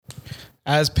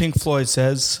As Pink Floyd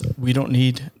says, we don't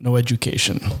need no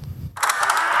education. We're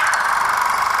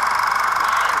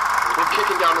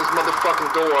kicking down this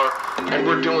motherfucking door, and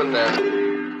we're doing that.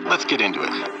 Let's get into it.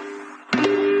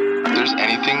 If there's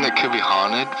anything that could be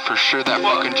haunted, for sure that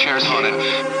fucking chair's haunted.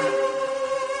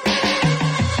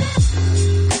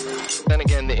 Then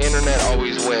again, the internet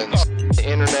always wins. The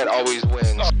internet always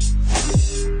wins.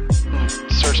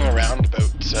 Searching around about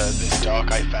this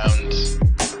doc I found.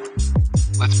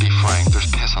 Let's be frank, there's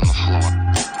piss on the floor.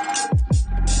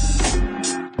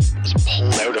 He was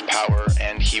pulled out of power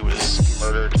and he was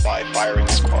murdered by firing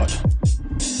squad.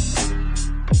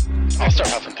 I'll start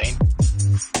huffing paint.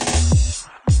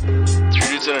 3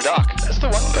 dudes in a dock. That's the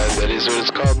one. That is what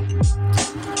it's called.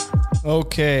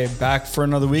 Okay, back for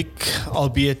another week,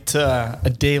 albeit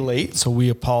a day late, so we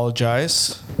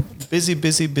apologize.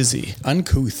 Busy.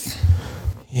 Uncouth.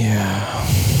 Yeah.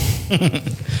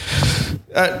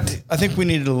 I think we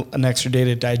needed an extra day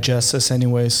to digest this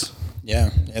anyways. Yeah,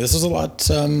 this was a lot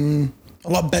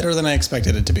better than I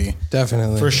expected it to be.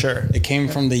 Definitely. For sure. It came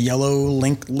from the yellow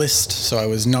link list, so I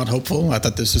was not hopeful. I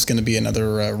thought this was going to be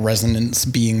another resonance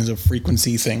beings of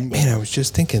frequency thing. But Man, I was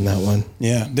just thinking that one.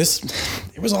 yeah,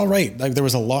 it was all right. Like there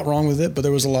was a lot wrong with it, but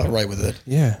there was a lot right with it.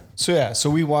 Yeah. So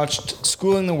we watched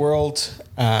Schooling the World,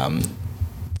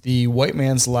 The White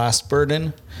Man's Last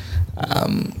Burden.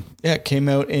 It came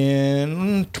out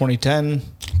in 2010.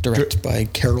 Directed by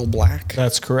Carol Black.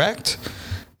 That's correct.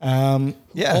 She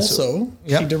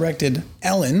directed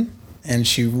Ellen, and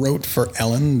she wrote for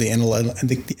Ellen, the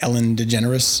Ellen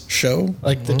DeGeneres show.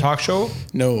 Like the talk show?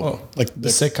 No, like The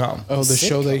sitcom. Oh, the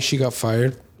show that she got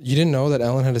fired. You didn't know that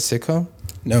Ellen had a sitcom?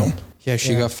 No. Yeah,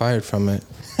 she got fired from it.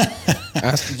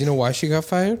 Do you know why she got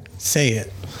fired? Say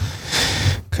it.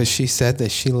 Because she said that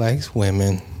she likes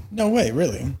women. No way,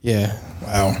 really? Yeah.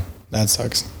 Wow, that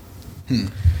sucks.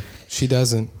 She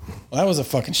doesn't. Well, that was a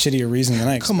fucking shittier reason than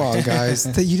I expected. Come on, guys.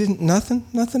 That you didn't nothing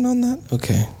on that?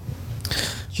 Okay.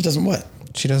 She doesn't what?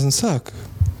 She doesn't suck.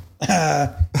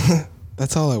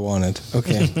 That's all I wanted.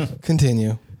 Okay.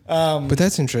 Continue. But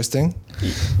that's interesting.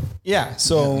 Yeah.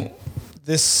 So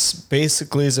this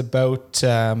basically is about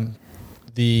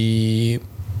the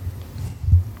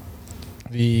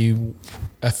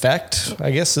effect, I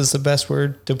guess is the best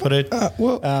word to put it,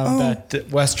 that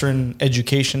Western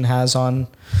education has on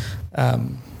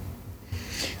the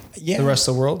rest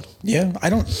of the world. Yeah,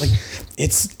 I don't like.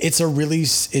 It's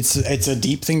a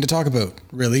deep thing to talk about.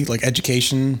 Really, like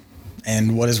education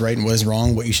and what is right and what is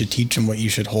wrong, what you should teach and what you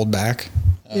should hold back.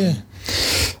 I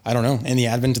don't know. In the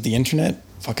advent of the internet,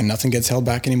 fucking nothing gets held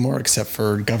back anymore except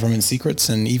for government secrets,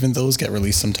 and even those get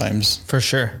released sometimes. For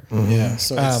sure. Mm-hmm. Yeah.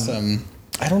 So it's,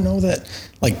 I don't know that,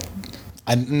 like,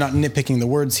 I'm not nitpicking the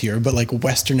words here, but like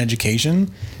Western education,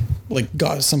 like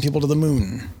got some people to the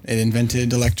moon. It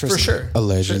invented electricity. For sure.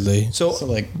 Allegedly. So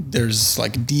like there's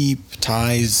like deep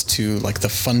ties to like the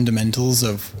fundamentals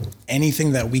of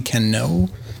anything that we can know.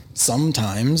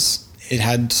 Sometimes it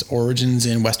had origins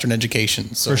in Western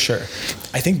education. So for sure.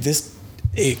 I think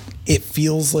it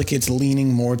feels like it's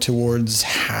leaning more towards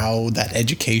how that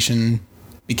education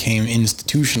became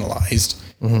institutionalized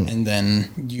and then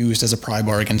used as a pry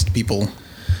bar against people.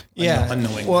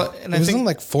 Unknowingly. Well, and I think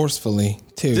like forcefully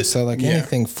too. So like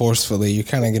anything forcefully, you're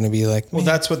kind of going to be like, well,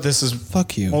 that's what this is.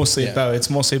 Fuck you. Mostly about. It's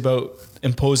mostly about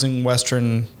imposing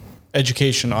Western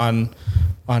education on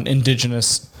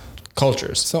indigenous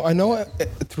cultures. So I know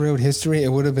throughout history it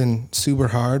would have been super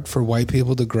hard for white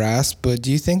people to grasp, but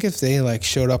do you think if they like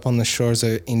showed up on the shores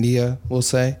of India, we'll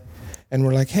say, and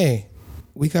we're like, hey,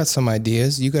 we got some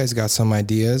ideas, you guys got some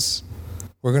ideas,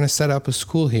 we're going to set up a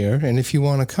school here, and if you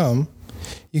want to come,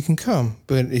 you can come,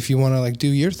 but if you want to like do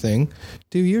your thing,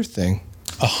 do your thing.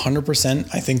 100%.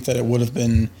 I think that it would have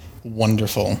been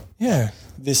wonderful. Yeah.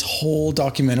 This whole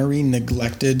documentary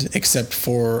neglected, except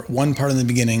for one part in the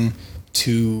beginning,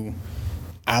 to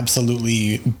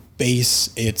absolutely base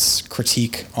its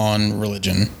critique on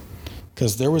religion.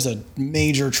 Because there was a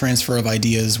major transfer of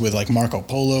ideas with like Marco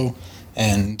Polo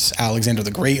and Alexander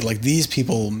the Great. Like these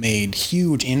people made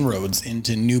huge inroads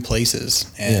into new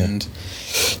places, and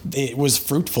it was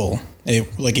fruitful.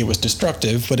 It was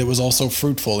destructive, but it was also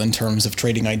fruitful in terms of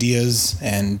trading ideas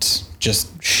and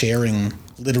just sharing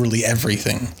literally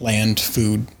everything: land,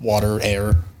 food, water,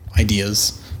 air,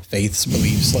 ideas, faiths,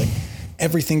 beliefs. Like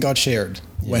everything got shared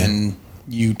when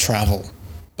you travel.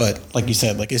 But like you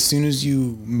said, like as soon as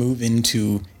you move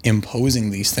into imposing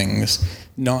these things,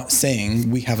 not saying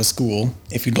we have a school,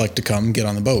 if you'd like to come, get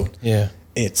on the boat. Yeah.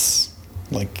 It's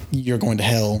like you're going to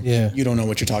hell. Yeah. You don't know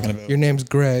what you're talking about. Your name's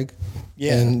Greg.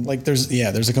 Yeah. And like there's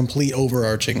a complete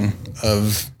overarching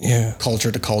of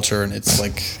culture to culture, and it's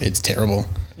like it's terrible.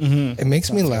 It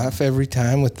makes me laugh every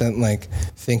time with them, like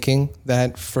thinking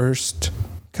that first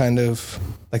kind of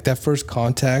like that first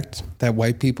contact that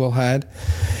white people had.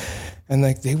 And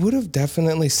like they would have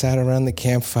definitely sat around the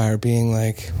campfire being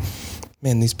like,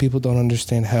 man, these people don't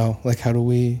understand hell. Like, how do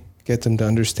we get them to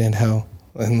understand hell?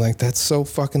 And like, that's so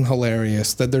fucking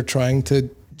hilarious that they're trying to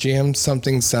jam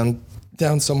something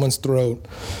down someone's throat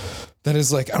that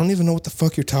is like, I don't even know what the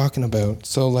fuck you're talking about.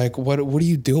 So like, what are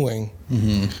you doing?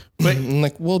 But and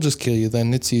like, we'll just kill you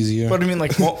then. It's easier. But I mean,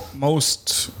 like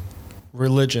most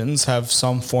religions have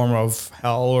some form of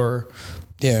hell or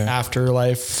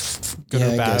afterlife, good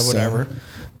or bad, whatever.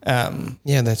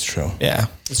 Yeah, that's true. Yeah,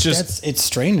 it's just it's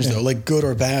strange though. Like good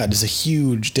or bad is a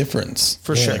huge difference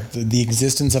for sure. Like the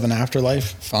existence of an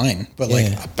afterlife, fine, but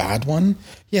like a bad one.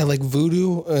 Yeah, like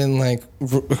voodoo and like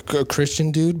a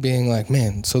Christian dude being like,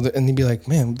 man, and he'd be like,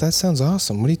 man, that sounds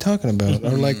awesome. What are you talking about?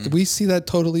 Or like, we see that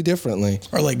totally differently.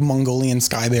 Or like Mongolian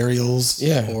sky burials.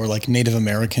 Yeah. Or like Native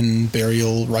American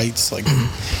burial rites. Like,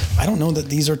 I don't know that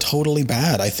these are totally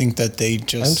bad. I think that they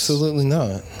just absolutely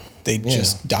not. They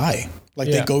just die. Like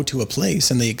they go to a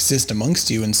place and they exist amongst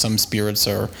you, and some spirits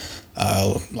are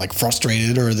like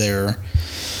frustrated or they're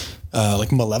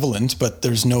like malevolent, but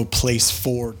there's no place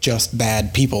for just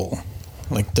bad people.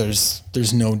 Like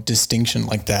there's no distinction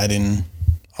like that in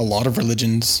a lot of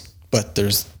religions, but there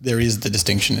is the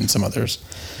distinction in some others.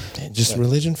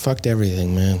 Religion fucked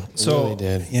everything, man. It really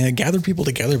did. Yeah, it gathered people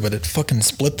together, but it fucking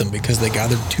split them because they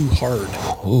gathered too hard.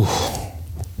 Ooh.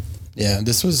 Yeah,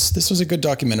 this was a good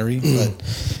documentary, but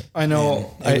I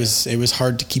know it was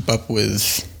hard to keep up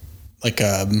with like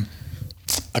a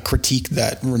critique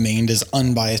that remained as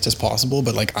unbiased as possible.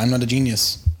 But like, I'm not a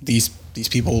genius. These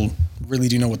people really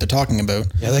do know what they're talking about.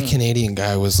 Yeah, that Canadian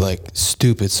guy was like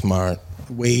stupid smart.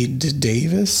 Wade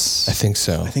Davis? I think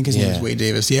so. I think his name is Wade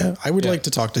Davis. Yeah, I would like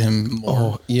to talk to him more.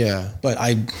 Oh, yeah. But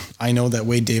I know that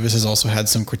Wade Davis has also had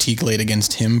some critique laid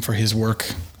against him for his work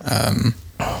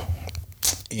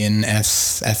in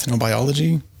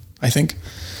ethnobiology, I think.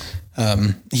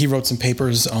 He wrote some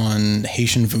papers on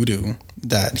Haitian voodoo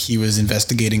that he was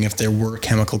investigating if there were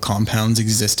chemical compounds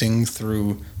existing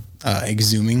through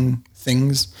exhuming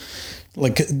things.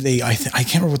 Like I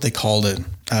can't remember what they called it.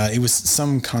 It was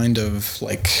some kind of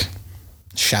like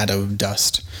shadow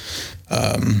dust,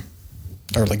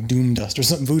 or like doom dust or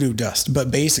some voodoo dust.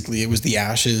 But basically it was the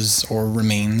ashes or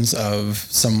remains of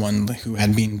someone who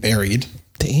had been buried.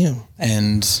 Damn.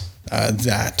 And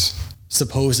that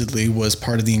supposedly was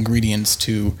part of the ingredients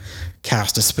to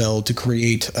cast a spell to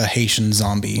create a Haitian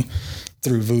zombie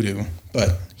through voodoo.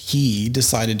 But he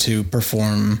decided to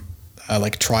perform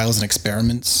like trials and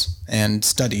experiments and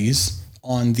studies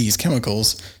on these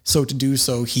chemicals. So to do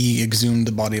so, he exhumed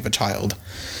the body of a child.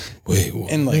 Wait,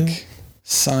 what? And like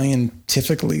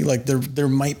scientifically, like there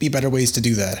might be better ways to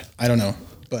do that. I don't know.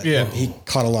 But he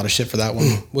caught a lot of shit for that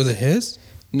one. Was it his?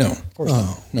 No, of course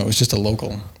not. No, it was just a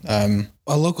local.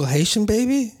 A local Haitian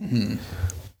baby? Mm-hmm.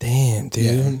 Damn, dude.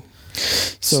 Yeah.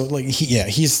 So like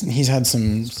he's had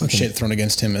some shit thrown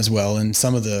against him as well, and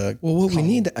some of the. Well, what we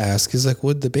need to ask is like,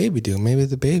 what did the baby do? Maybe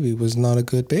the baby was not a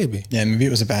good baby. Yeah, maybe it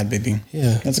was a bad baby.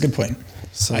 Yeah, that's a good point.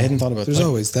 So I hadn't thought about. There's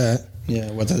always that.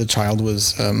 Yeah, whether the child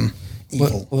was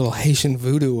evil. Little Haitian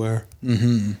voodooer.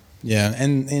 Mm-hmm. Yeah,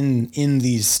 and in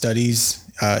these studies,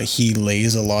 he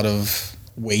lays a lot of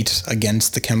weight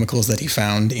against the chemicals that he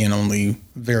found in only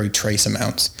very trace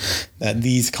amounts. That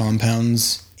these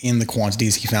compounds, in the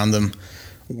quantities he found them,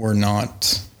 were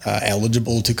not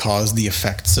eligible to cause the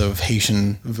effects of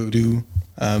Haitian voodoo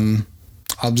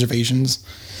observations.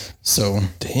 So,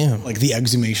 damn, like the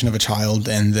exhumation of a child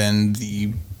and then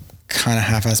the kind of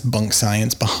half-ass bunk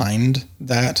science behind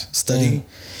that study.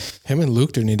 Him and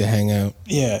Luchter need to hang out.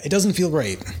 Yeah, it doesn't feel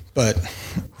great, but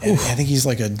I think he's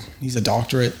a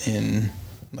doctorate in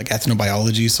like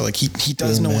ethnobiology, so like he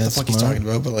does know what the fuck he's talking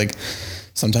about, but like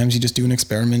sometimes you just do an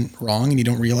experiment wrong and you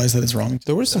don't realize that it's wrong.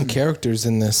 There were some characters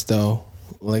in this though.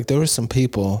 Like there were some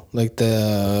people, like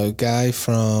the guy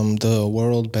from the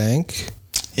World Bank.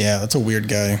 Yeah, that's a weird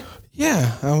guy.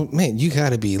 Yeah, man, you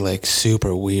gotta be like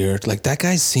super weird. Like that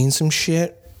guy's seen some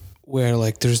shit where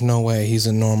like there's no way he's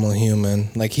a normal human.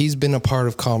 Like he's been a part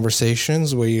of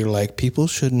conversations where you're like, people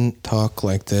shouldn't talk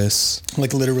like this.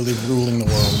 Like literally ruling the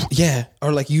world. Yeah.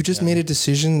 Or like you just made a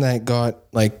decision that got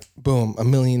like, boom,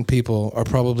 1 million people are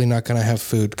probably not going to have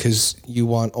food because you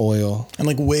want oil. And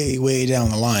like way, way down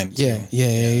the line.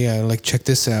 Yeah. Like check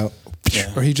this out.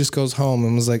 Yeah. Or he just goes home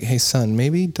and was like, hey son,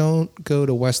 maybe don't go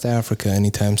to West Africa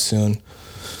anytime soon.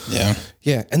 Yeah.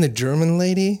 Yeah. And the German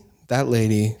lady, that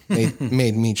lady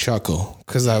made me chuckle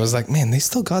because I was like, man, they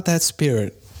still got that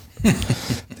spirit.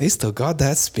 They still got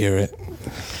that spirit.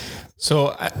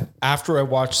 So after I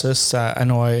watched this, I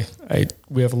know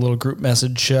we have a little group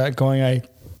message going. I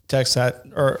text that,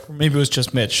 or maybe it was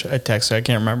just Mitch. I texted. I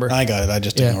can't remember. I got it. I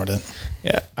just ignored it.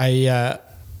 Yeah.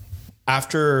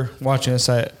 After watching this,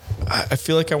 I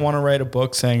feel like I want to write a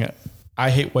book saying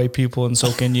I hate white people and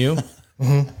so can you.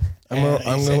 I'm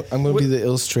gonna be the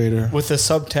illustrator with the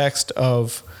subtext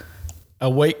of a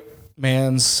white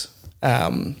man's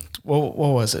what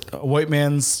was it? A white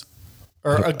man's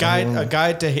or a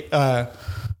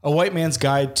white man's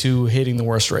guide to hating the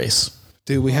worst race.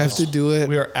 Dude, we have to do it.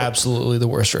 We are absolutely the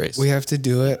worst race. We have to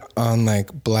do it on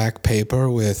like black paper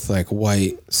with like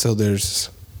white. So there's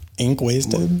ink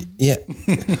wasted. Yeah.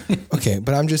 Okay,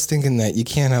 but I'm just thinking that you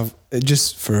can't have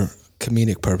just for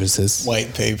comedic purposes.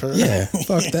 White paper. Yeah.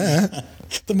 Fuck that.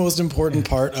 The most important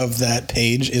part of that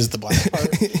page is the black part.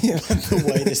 Yeah. The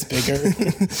white is bigger.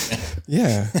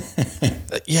 Yeah.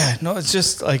 Yeah. No, it's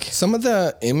just like some of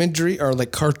the imagery are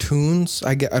like cartoons.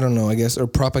 I don't know, I guess, or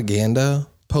propaganda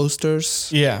posters.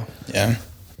 Yeah. Yeah.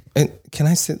 And can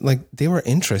I say, like, they were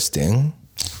interesting?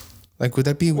 Like, would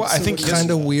that be I think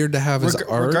kind of weird to have as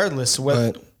art? Regardless,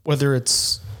 whether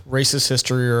it's racist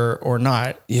history or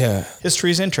not. Yeah.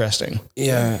 History is interesting.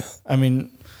 Yeah. I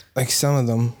mean, like some of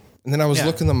them. And then I was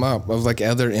looking them up of like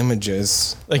other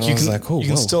images. Like you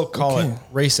can still call it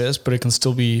racist, but it can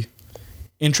still be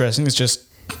interesting. It's just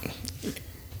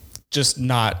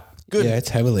not good. Yeah, it's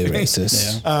heavily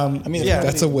racist.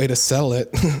 That's a way to sell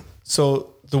it.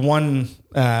 So the one,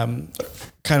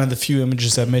 kind of the few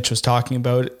images that Mitch was talking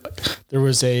about, there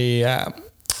was a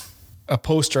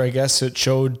poster, I guess. It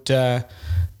showed, I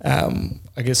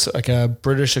guess like a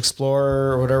British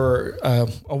explorer or whatever,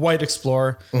 a white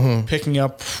explorer picking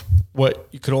up what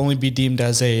could only be deemed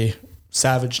as a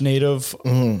savage native,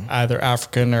 either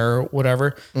African or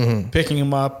whatever, picking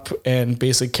him up and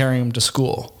basically carrying him to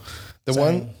school. The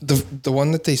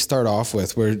one that they start off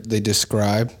with where they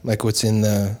describe like what's in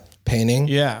the painting.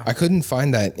 Yeah. I couldn't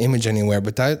find that image anywhere,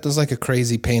 but that was like a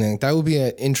crazy painting. That would be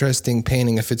an interesting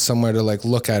painting if it's somewhere to like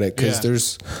look at it, because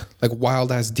there's like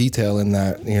wild ass detail in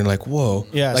that. And you're like, whoa.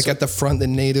 Yeah. Like at the front, the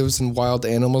natives and wild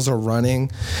animals are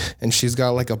running, and she's got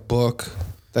like a book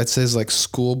that says like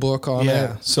school book on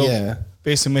it. So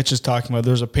basically Mitch is talking about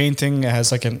there's a painting that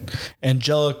has like an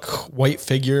angelic white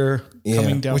figure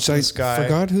coming down from the sky. I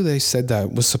forgot who they said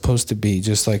that was supposed to be,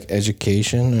 just like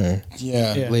education or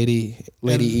Lady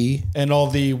E. And all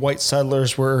the white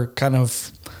settlers were kind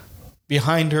of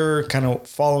behind her, kind of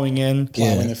following in.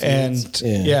 Plowing the fields.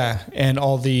 And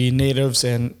all the natives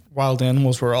and wild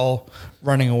animals were all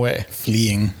running away.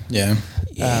 Fleeing. Yeah.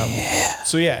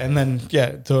 And then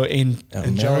the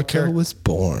angelic character was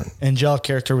born. Angelic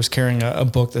character was carrying a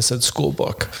book that said school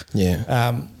book.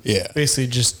 Yeah. Basically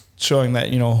just showing that,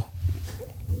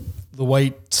 the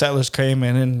white settlers came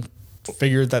in and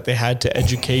figured that they had to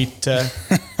educate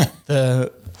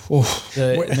the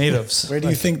natives. Where do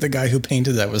you think the guy who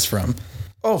painted that was from?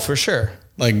 Oh, for sure.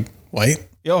 Like white?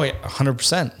 Oh, yeah,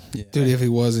 100%. Yeah. Dude, if he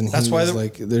wasn't, that's why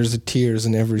like, there's tears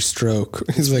in every stroke.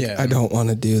 He's like, I don't want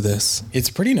to do this. It's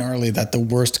pretty gnarly that the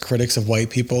worst critics of white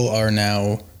people are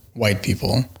now white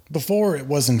people. Before, it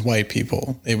wasn't white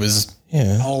people. It was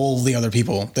all the other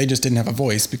people. They just didn't have a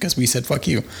voice because we said, fuck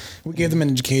you. We gave them an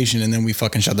education and then we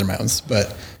fucking shut their mouths.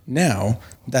 But now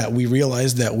that we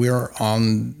realize that we're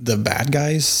on the bad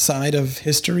guys' side of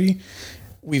history,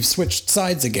 we've switched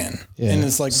sides again. Yeah. And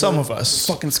it's like some of us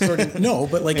fucking skirting. No,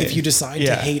 but like if you decide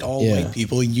to hate all white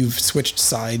people, you've switched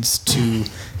sides to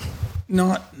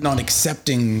not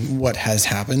accepting what has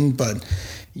happened, but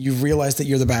you realize that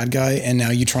you're the bad guy and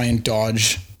now you try and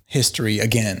dodge history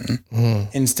again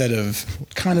instead of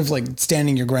kind of like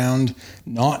standing your ground,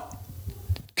 not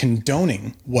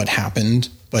condoning what happened,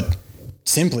 but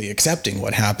simply accepting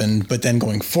what happened, but then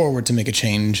going forward to make a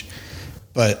change.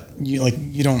 But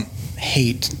you don't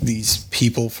hate these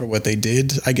people for what they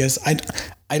did. I guess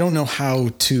I don't know how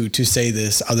to say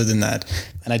this other than that,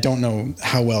 and I don't know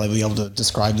how well I'll be able to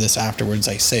describe this afterwards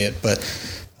I say it. But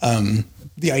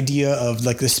the idea of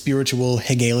like the spiritual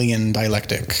Hegelian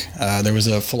dialectic. There was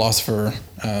a philosopher,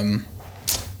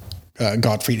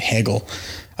 Gottfried Hegel.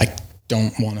 I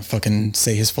don't want to fucking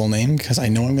say his full name because I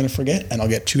know I'm going to forget and I'll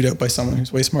get chewed out by someone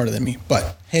who's way smarter than me.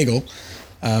 But Hegel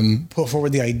put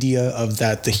forward the idea of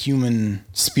that the human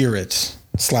spirit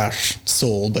 /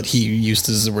 soul, but he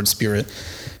uses the word spirit,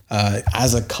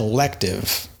 as a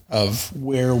collective of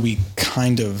where we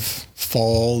kind of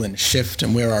fall and shift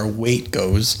and where our weight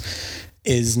goes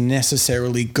is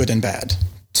necessarily good and bad.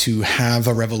 To have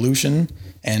a revolution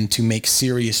and to make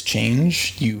serious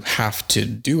change, you have to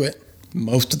do it.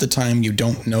 Most of the time you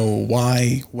don't know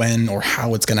why, when, or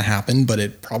how it's going to happen, but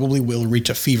it probably will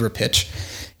reach a fever pitch.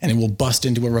 and it will bust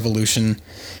into a revolution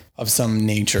of some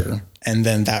nature. And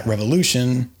then that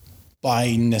revolution,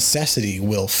 by necessity,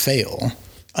 will fail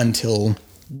until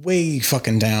way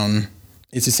fucking down.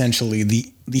 It's essentially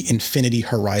the infinity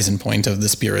horizon point of the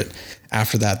spirit.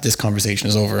 After that, this conversation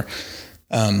is over,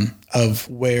 of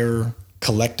where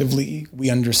collectively we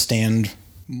understand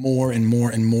more and more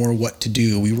and more what to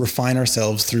do. We refine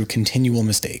ourselves through continual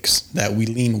mistakes, that we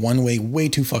lean one way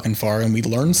too fucking far, and we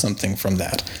learn something from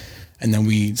that. And then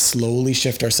we slowly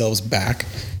shift ourselves back,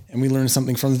 and we learn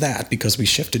something from that because we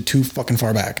shifted too fucking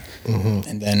far back.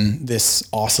 And then this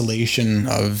oscillation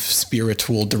of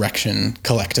spiritual direction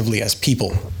collectively as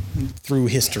people through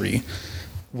history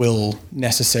will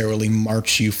necessarily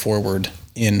march you forward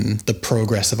in the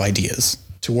progress of ideas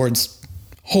towards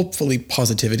hopefully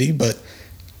positivity, but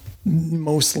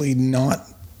mostly not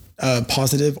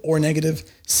positive or negative,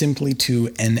 simply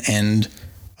to an end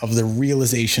of the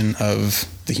realization of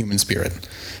the human spirit.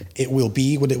 It will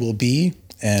be what it will be,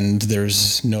 and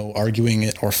there's no arguing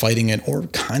it or fighting it or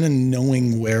kind of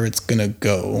knowing where it's going to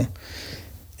go.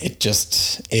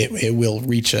 It will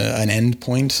reach an end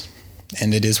point,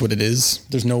 and it is what it is.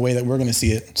 There's no way that we're going to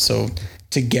see it. So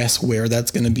to guess where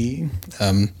that's going to be,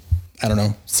 I don't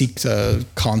know, seek to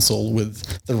console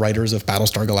with the writers of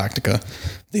Battlestar Galactica.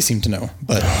 They seem to know.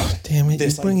 But damn it,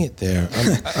 you bring it there.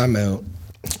 I'm out.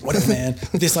 What a man.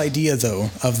 This idea,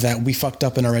 though, of that we fucked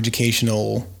up in our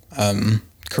educational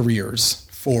careers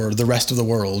for the rest of the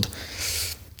world,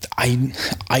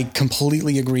 I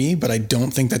completely agree, but I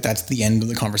don't think that that's the end of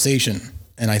the conversation.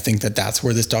 And I think that that's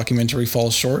where this documentary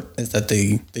falls short, is that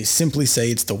they simply say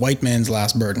it's the white man's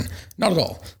last burden. Not at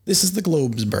all. This is the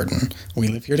globe's burden. We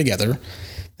live here together,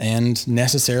 and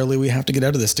necessarily we have to get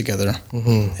out of this together.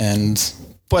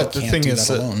 But the thing is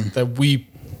that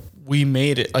we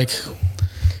made it, like...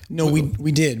 No,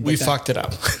 we did. We fucked it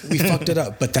up. We fucked it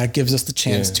up, but that gives us the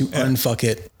chance to unfuck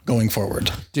it going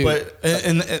forward. Dude. But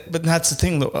that's the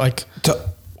thing, though. Like,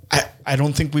 I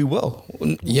don't think we will.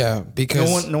 Yeah,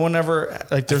 because no one ever,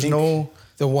 like, there's no...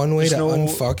 The one way to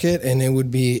unfuck it, and it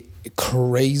would be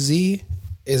crazy,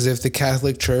 is if the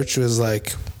Catholic Church was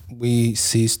like, we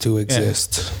cease to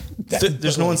exist.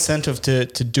 There's no incentive to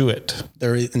do it.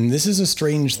 And this is a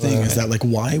strange thing, is that, like,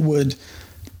 why would...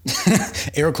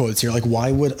 air quotes here, like,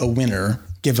 why would a winner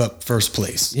give up first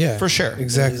place? Yeah, for sure.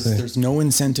 Exactly. There's no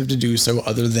incentive to do so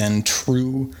other than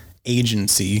true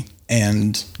agency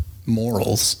and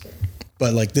morals.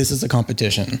 But, like, this is a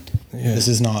competition. Yeah. This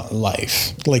is not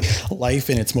life. Like, life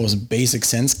in its most basic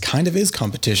sense kind of is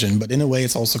competition, but in a way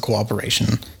it's also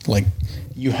cooperation. Like,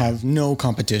 you have no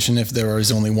competition if there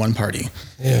is only one party.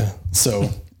 Yeah.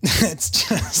 So it's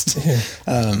just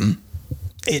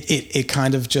it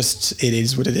kind of just, it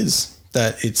is what it is.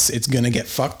 That it's going to get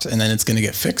fucked, and then it's going to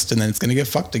get fixed, and then it's going to get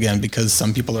fucked again, because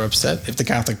some people are upset. If the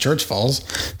Catholic Church falls,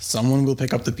 someone will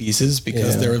pick up the pieces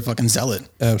because they're a fucking zealot.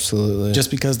 Absolutely. Just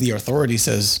because the authority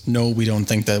says, no, we don't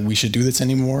think that we should do this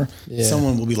anymore,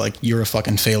 someone will be like, you're a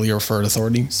fucking failure for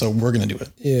authority, so we're going to do it.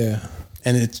 Yeah.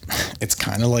 And it's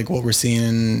kind of like what we're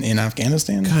seeing in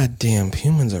Afghanistan. God damn,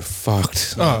 humans are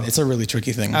fucked. Oh, it's a really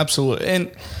tricky thing. Absolutely.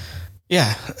 And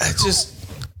yeah, it's just,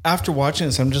 after watching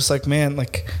this, I'm just like, man,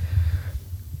 like,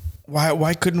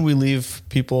 why couldn't we leave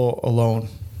people alone?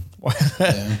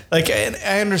 Like, and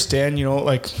I understand, you know,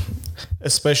 like,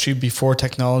 especially before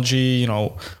technology, you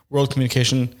know, world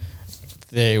communication,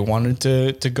 they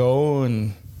wanted to go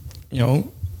and, you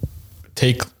know,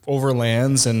 take over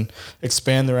lands and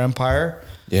expand their empire.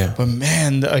 Yeah. But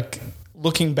man, like,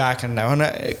 looking back on now,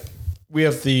 and we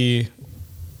have the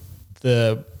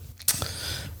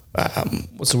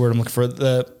what's the word I'm looking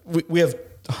for? We have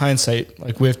hindsight,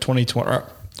 like, we have 2020.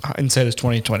 Hindsight is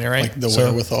 2020, right? Like the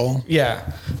wherewithal.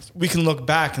 Yeah, we can look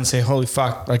back and say, "Holy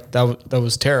fuck!" Like, that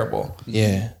was terrible.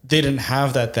 Yeah, they didn't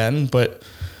have that then, but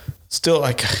still,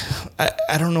 like,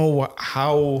 I don't know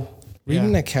how.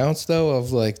 Reading accounts though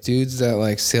of, like, dudes that,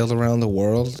 like, sailed around the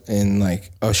world in,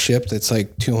 like, a ship that's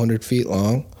like 200 feet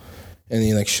long, and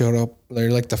he, like, showed up.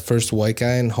 They're like the first white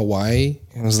guy in Hawaii,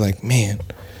 and I was like, man,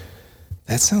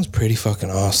 that sounds pretty fucking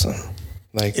awesome.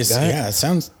 Like, it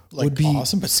sounds like would be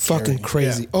awesome, but scary. Fucking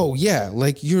crazy. Yeah. Oh yeah,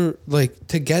 like, you're like,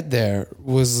 to get there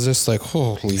was just like,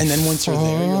 holy. And then once you're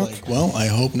there, you're like, well, I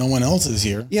hope no one else is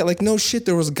here. Yeah, like, no shit.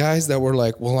 There was guys that were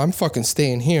like, well, I'm fucking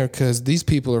staying here because these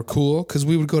people are cool. Because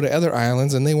we would go to other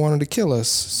islands and they wanted to kill us,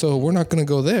 so we're not gonna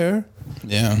go there.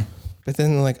 Yeah. But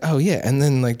then, like, oh yeah, and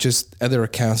then, like, just other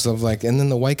accounts of, like, and then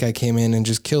the white guy came in and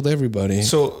just killed everybody.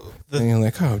 So and you're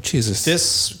like, oh Jesus.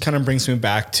 This kind of brings me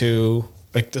back to,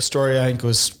 like, the story, I think it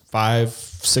was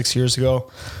 5-6 years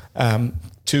ago,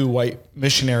 two white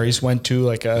missionaries went to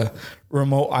like a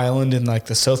remote island in like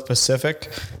the South Pacific.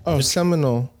 Oh,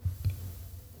 Seminole.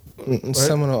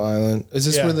 Seminole Island. Is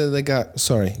this Yeah. where they got?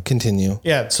 Sorry, continue.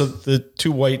 Yeah, so the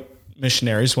two white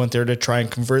missionaries went there to try and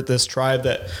convert this tribe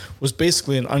that was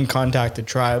basically an uncontacted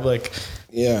tribe. Like,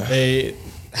 Yeah. they've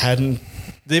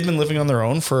been living on their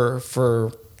own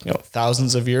for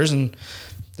thousands of years, and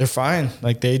they're fine.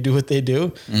 Like, they do what they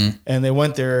do. And they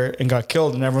went there and got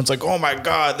killed, and everyone's like, oh my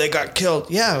God, they got killed.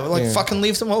 Yeah, like fucking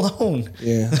leave them alone.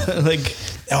 Yeah. Like,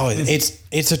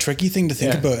 It's a tricky thing to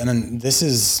think about, and then this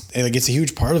is like it's a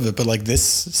huge part of it. But like this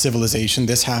civilization,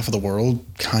 this half of the world,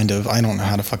 kind of, I don't know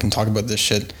how to fucking talk about this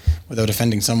shit without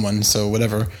offending someone. So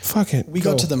whatever. Fuck it. We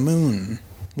Go. got to the moon.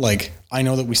 Like, I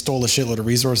know that we stole a shitload of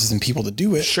resources and people to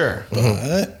do it. Sure.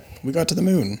 But we got to the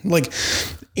moon. Like,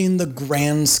 in the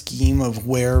grand scheme of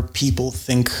where people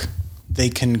think they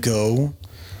can go,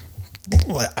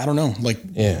 I don't know. Like,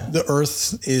 the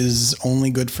Earth is only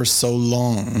good for so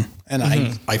long. And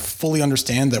I fully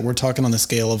understand that we're talking on the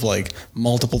scale of like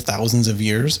multiple thousands of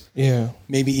years. Yeah.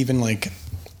 Maybe even like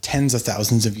tens of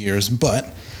thousands of years. But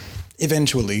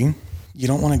eventually, you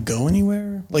don't want to go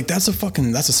anywhere. Like, that's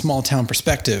a small town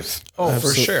perspective. oh,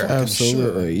 for sure.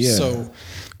 Absolutely. Yeah. So,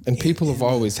 and people have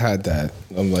always had that.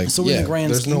 I'm like, So in the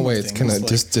grand there's no scheme way of it's gonna things, like-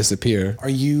 just disappear. are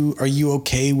you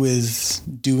okay with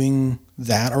doing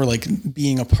that, or like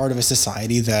being a part of a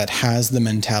society that has the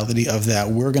mentality of that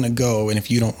we're going to go, and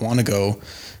if you don't want to go,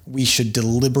 we should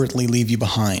deliberately leave you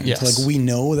behind? Yes. Like, we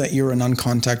know that you're an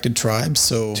uncontacted tribe,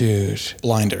 so Dude.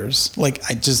 blinders. Like,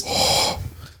 I just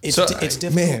it's So, it's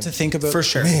difficult man, to think about For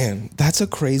sure. Man, that's a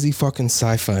crazy fucking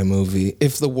sci-fi movie.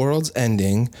 If the world's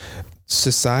ending,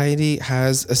 society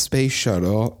has a space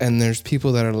shuttle, and there's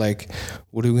people that are like,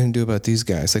 what are we gonna do about these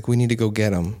guys? Like, we need to go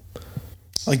get them.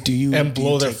 Like, do you And do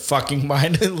blow you their take- fucking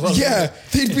mind. And love Yeah,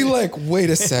 they'd be like, wait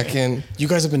a second. you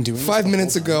guys have been doing this 5 the whole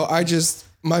minutes time. ago,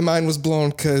 my mind was blown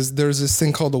because there's this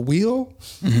thing called a wheel,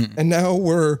 and now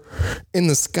we're in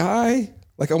the sky.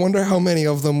 Like, I wonder how many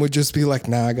of them would just be like,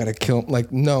 nah, I gotta kill him.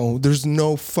 Like, no, there's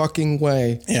no fucking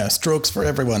way. Yeah, strokes for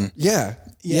everyone. Yeah.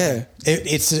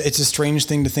 It's a strange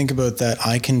thing to think about, that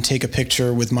I can take a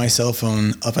picture with my cell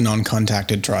phone of a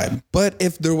non-contacted tribe. But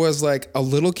if there was like a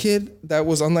little kid that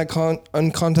was on that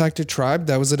uncontacted tribe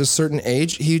that was at a certain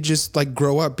age, he'd just like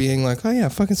grow up being like, oh yeah,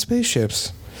 fucking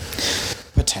spaceships.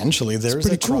 Potentially, there's a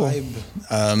pretty cool.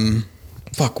 tribe.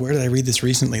 Where did I read this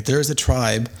recently? There's a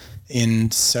tribe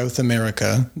in South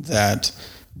America that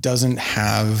doesn't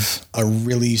have a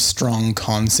really strong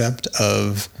concept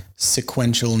of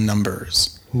sequential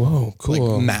numbers. Whoa,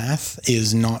 cool. Like, math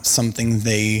is not something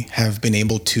they have been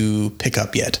able to pick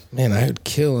up yet. Man, I would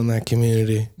kill in that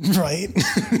community. Right?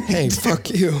 Hey, fuck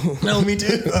you. No, me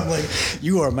too. I'm like,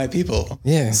 you are my people.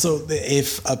 Yeah. So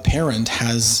if a parent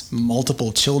has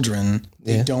multiple children,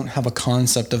 they Yeah. don't have a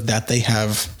concept of that. They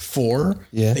have four.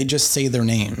 Yeah. They just say their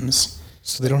names.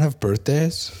 So they don't have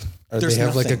birthdays? Or There's they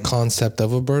have like a nothing. concept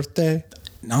of a birthday?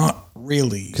 Not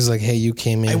really. Because like, hey, you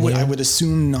came in I here. would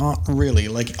assume not really.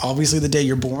 Like, obviously the day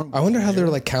you're born. I wonder how their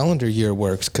like calendar year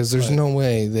works, because there's no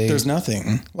way they. There's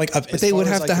nothing. Like, but they would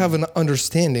have to have an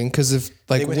understanding, because if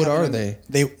like, would what have are an- they?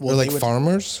 they- They're well, like they would-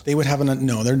 farmers. They would have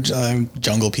no. They're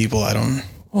jungle people. I don't.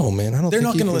 Oh man, I don't. They're think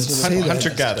not you gonna can listen to say the that.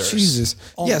 hunter-gatherers. Jesus.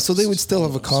 Yeah, so they would still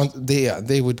have a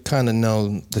they would kind of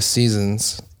know the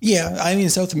seasons. Yeah, I mean,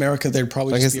 South America, there'd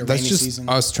probably I just guess be a that's rainy just season.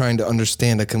 us trying to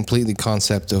understand a completely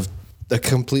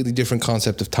different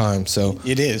concept of time. So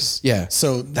It is. Yeah.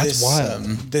 So That's this, wild.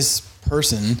 This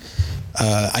person,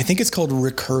 I think it's called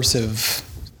recursive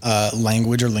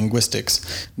language or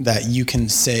linguistics, that you can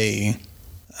say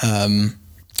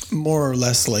more or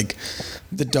less like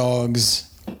the dog's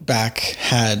back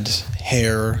had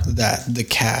hair that the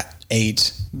cat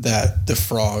ate, that the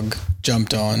frog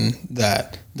jumped on,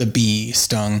 that the bee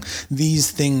stung.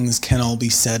 These things can all be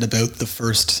said about the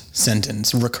first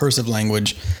sentence. Recursive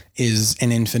language is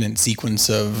an infinite sequence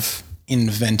of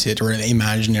invented or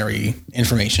imaginary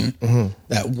information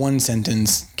that one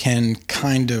sentence can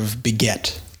kind of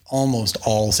beget almost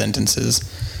all sentences.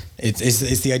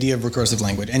 It's the idea of recursive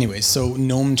language. Anyways, so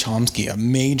Noam Chomsky, a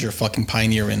major fucking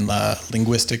pioneer in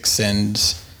linguistics and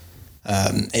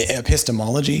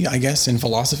epistemology, I guess, in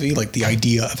philosophy, like the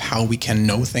idea of how we can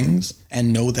know things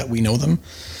and know that we know them,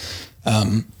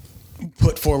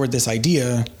 put forward this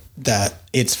idea that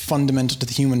it's fundamental to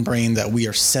the human brain that we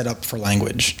are set up for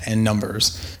language and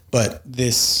numbers. But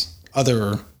this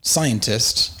other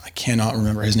scientist, I cannot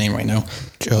remember his name right now,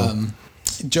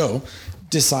 Joe,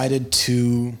 decided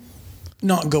to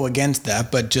not go against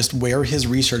that, but just where his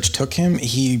research took him,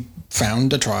 he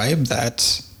found a tribe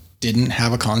that didn't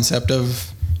have a concept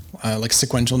of like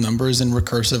sequential numbers and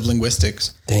recursive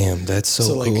linguistics. Damn, that's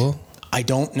so like, cool. I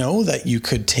don't know that you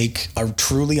could take a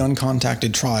truly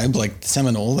uncontacted tribe like the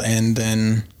Seminole and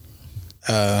then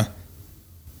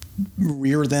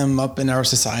rear them up in our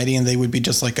society and they would be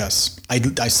just like us.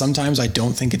 I sometimes I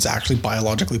don't think it's actually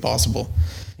biologically possible.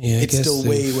 Yeah, it's still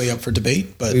way up for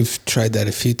debate, but we've tried that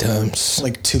a few times.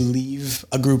 Like to leave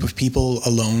a group of people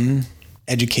alone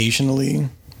educationally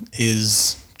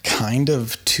is kind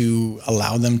of to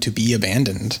allow them to be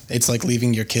abandoned. It's like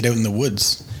leaving your kid out in the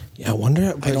woods. Yeah,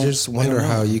 I just wonder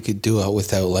how you could do it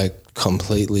without like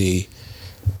completely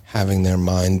having their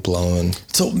mind blown.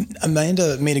 So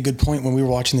Amanda made a good point when we were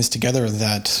watching this together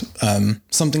that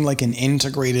something like an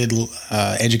integrated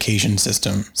education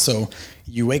system. So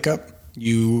you wake up,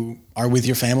 you are with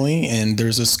your family, and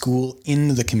there's a school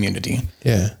in the community.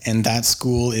 Yeah. And that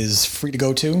school is free to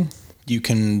go to. You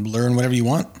can learn whatever you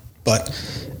want. But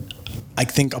I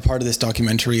think a part of this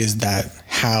documentary is that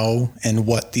how and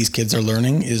what these kids are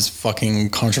learning is fucking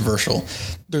controversial.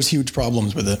 There's huge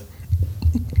problems with it.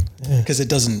 Because it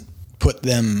doesn't put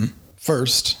them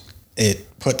first.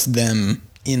 It puts them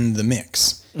in the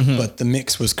mix. Mm-hmm. But the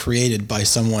mix was created by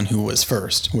someone who was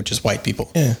first, which is white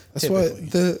people. Yeah. That's why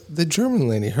the German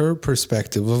lady, her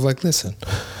perspective of like, listen,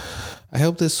 I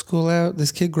help this school out,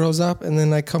 this kid grows up, and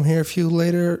then I come here a few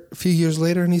years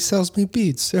later and he sells me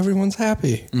beats. Everyone's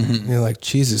happy. Mm-hmm. And you're like,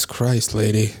 Jesus Christ,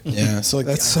 lady. Yeah. So like,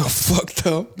 that's so fucked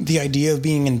up. The idea of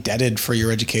being indebted for your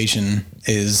education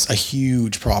is a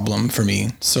huge problem for me.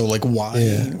 So like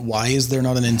why is there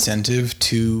not an incentive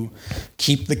to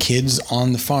keep the kids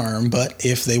on the farm, but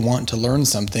if they want to learn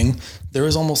something, there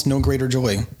is almost no greater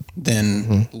joy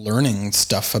than learning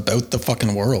stuff about the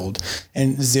fucking world.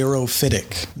 And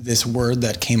xerophytic, this word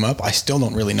that came up, I still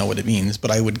don't really know what it means,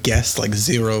 but I would guess like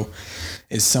zero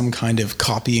is some kind of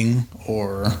copying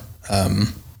or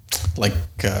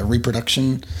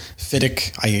reproduction.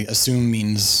 Phytic, I assume,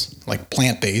 means like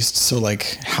plant-based. So like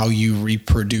how you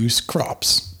reproduce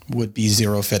crops would be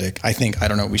xerophytic. I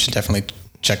don't know. We should definitely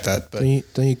check that. But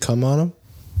don't you come on them?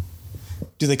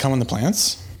 Do they come on the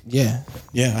plants? Yeah.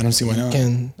 Yeah, I don't see why not.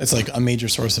 It's like a major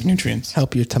source of nutrients.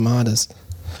 Help your tomatoes.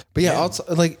 But yeah, also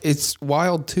like it's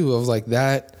wild too of like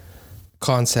that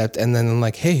concept and then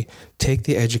like, hey, take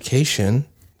the education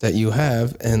that you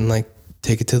have and like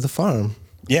take it to the farm.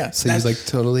 Yeah. So he's like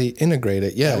totally integrate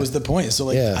it. Yeah. That was the point. So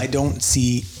like I don't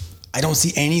see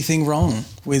anything wrong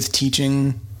with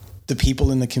teaching the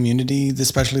people in the community,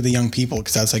 especially the young people,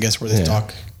 because that's I guess where this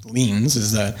talk leans,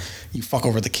 is that you fuck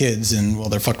over the kids and well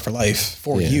they're fucked for life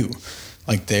for you.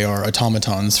 Like they are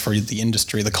automatons for the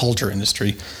industry, the culture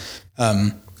industry.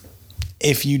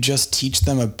 If you just teach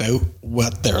them about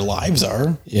what their lives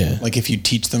are, like if you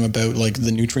teach them about like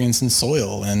the nutrients in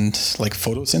soil and like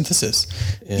photosynthesis,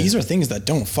 these are things that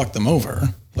don't fuck them over.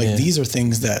 Like these are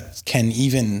things that can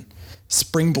even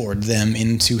springboard them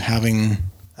into having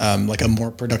like a more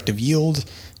productive yield.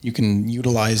 You can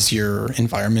utilize your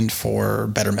environment for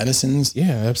better medicines. Yeah,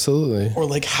 absolutely. Or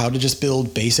like how to just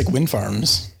build basic wind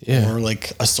farms. Or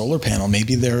like a solar panel.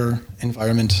 Maybe their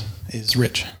environment is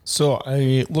rich. So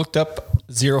I looked up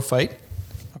xerophyte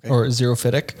or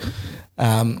xerophytic.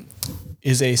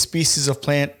 Is a species of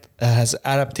plant that has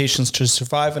adaptations to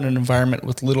survive in an environment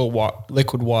with little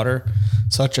liquid water,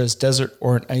 such as desert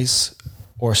or an ice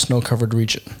or snow-covered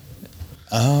region.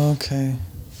 Okay.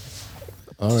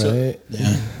 All right.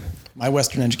 Yeah. My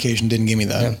Western education didn't give me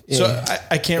that. Yeah. So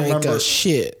I can't remember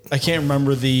shit. I can't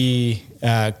remember the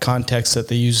context that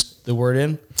they used the word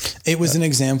in. It was an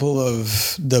example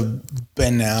of the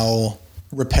banal,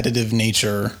 repetitive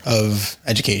nature of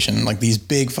education. Like these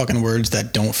big fucking words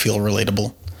that don't feel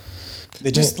relatable. They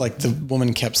just like the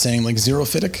woman kept saying like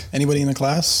xerophytic. Anybody in the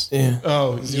class? Yeah.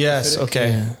 Oh, yes.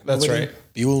 Okay. Yeah. That's Nobody? right.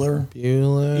 Bueller.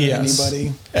 Yes.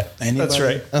 Anybody? That's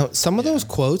right. Some of those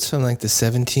quotes from like the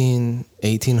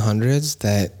 1800s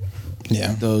that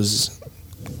those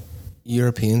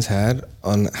Europeans had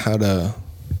on how to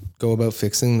go about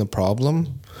fixing the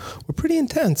problem were pretty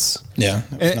intense. Yeah.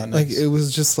 It was like it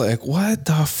was just like, what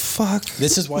the fuck?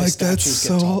 This is why like, statues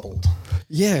get toppled.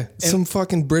 Yeah. Some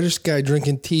fucking British guy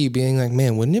drinking tea being like,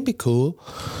 man, wouldn't it be cool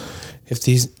if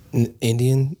these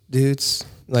Indian dudes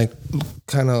like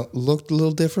kind of looked a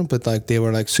little different, but like they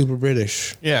were like super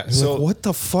British. Yeah. So like, what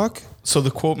the fuck? So the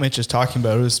quote Mitch is talking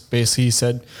about is basically he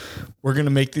said, we're going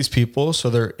to make these people so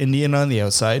they're Indian on the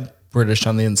outside, British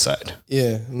on the inside.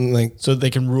 Yeah. Like, so they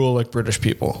can rule like British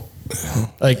people.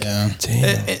 Like,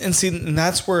 and see, and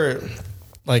that's where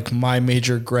like my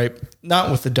major gripe,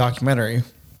 not with the documentary,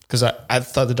 because I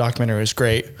thought the documentary was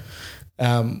great,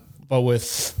 but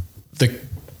with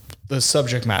the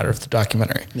subject matter of the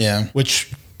documentary. Yeah.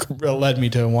 Which led me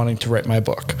to wanting to write my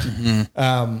book.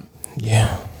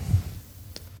 Yeah.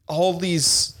 All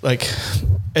these like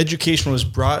education was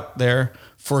brought there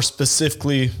for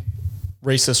specifically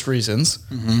racist reasons,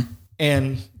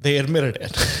 and they admitted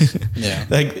it. Yeah.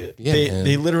 Like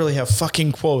they literally have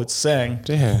fucking quotes saying,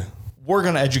 Yeah. we're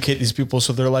going to educate these people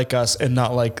so they're like us and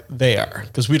not like they are,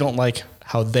 because we don't like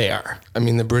how they are. I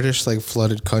mean, the British like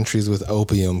flooded countries with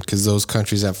opium because those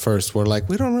countries at first were like,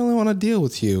 we don't really want to deal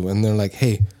with you. And they're like,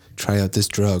 hey, try out this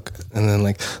drug. And then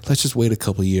like, let's just wait a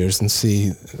couple years and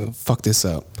see, fuck this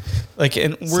up. Like,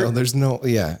 and So there's no,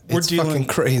 it's fucking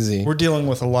crazy. We're dealing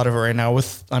with a lot of it right now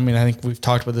with, I mean, I think we've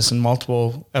talked about this in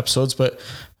multiple episodes, but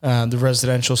the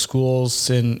residential schools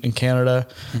in Canada,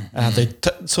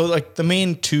 so like the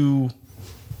main two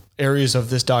areas of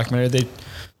this documentary, they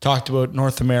talked about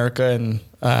North America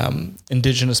and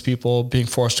Indigenous people being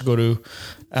forced to go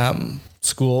to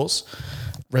schools,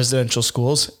 residential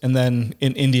schools, and then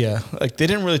in India, like they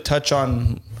didn't really touch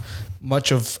on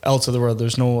much of else of the world.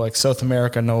 There's no like South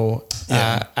America, no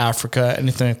Africa,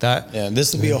 anything like that. Yeah,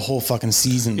 this would be a whole fucking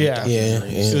season. Yeah.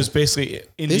 It was basically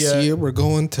India. This year we're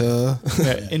going to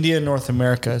India and North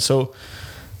America. So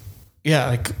yeah,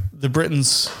 like the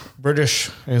British,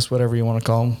 I guess whatever you want to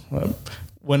call them,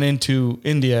 went into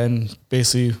India and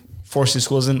basically forced these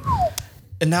schools. And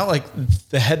now like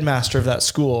the headmaster of that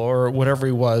school or whatever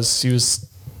he was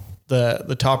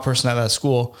the top person at that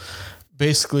school,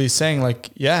 basically saying like,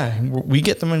 yeah, we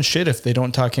get them in shit if they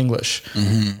don't talk English.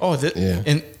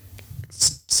 And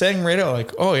saying right out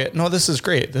like, oh yeah, no, this is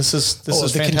great. This is the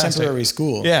fantastic. contemporary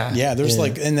school. Yeah. There's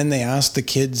like, and then they asked the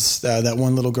kids, that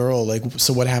one little girl, like,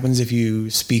 so what happens if you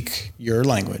speak your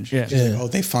language? Yeah. She's like, oh,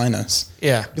 they fine us.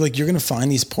 Yeah. Like, you're going to find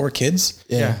these poor kids.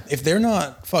 Yeah. If they're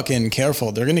not fucking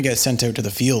careful, they're going to get sent out to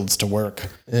the fields to work.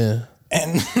 Yeah.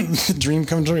 And the dream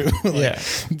come true. Like,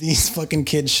 these fucking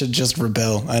kids should just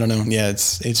rebel. I don't know. Yeah,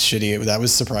 it's shitty. That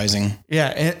was surprising. Yeah,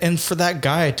 and for that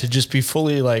guy to just be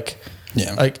fully like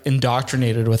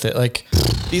indoctrinated with it, like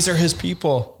these are his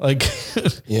people. Like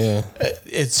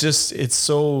it's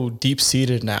so deep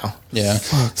seated now. Yeah.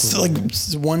 So like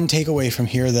one takeaway from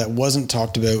here that wasn't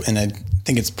talked about, and I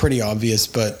think it's pretty obvious,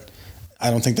 but I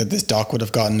don't think that this doc would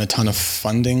have gotten a ton of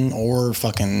funding or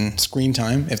fucking screen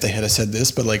time if they had said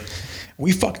this, but like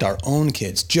we fucked our own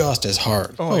kids just as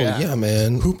hard. Oh yeah,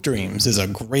 man. Hoop Dreams is a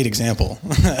great example.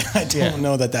 I don't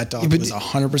know that doc was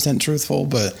 100% truthful,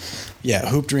 but yeah,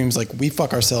 Hoop Dreams, like we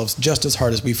fuck ourselves just as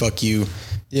hard as we fuck you.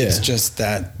 Yeah. It's just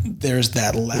that there's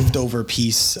that leftover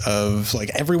piece of like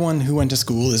everyone who went to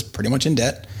school is pretty much in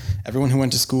debt. Everyone who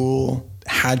went to school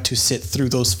had to sit through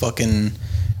those fucking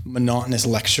monotonous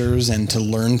lectures and to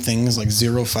learn things like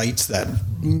zero fights that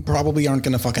probably aren't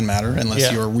going to fucking matter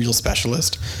unless you're a real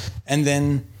specialist. And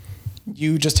then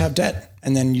you just have debt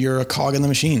and then you're a cog in the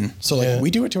machine. So like we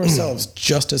do it to ourselves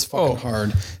just as fucking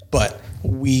hard, but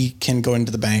we can go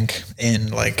into the bank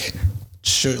and like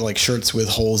shirts with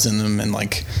holes in them and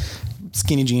like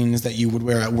skinny jeans that you would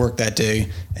wear at work that day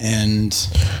and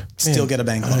still get a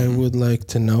bank loan. I would like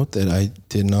to note that I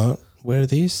did not wear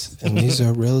these and these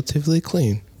are relatively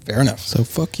clean. Fair enough. So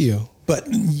fuck you. But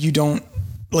you don't,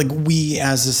 like we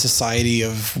as a society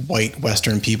of white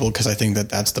Western people, because I think that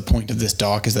that's the point of this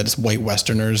doc is that it's white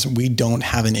Westerners, we don't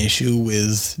have an issue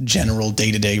with general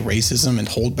day-to-day racism and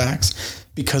holdbacks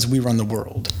because we run the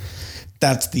world.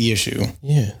 That's the issue.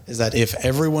 Yeah. Is that if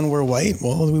everyone were white,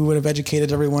 well, we would have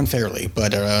educated everyone fairly,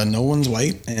 but no one's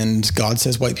white and God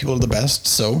says white people are the best.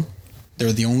 So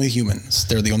they're the only humans.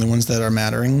 They're the only ones that are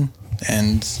mattering.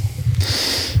 And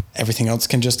everything else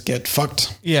can just get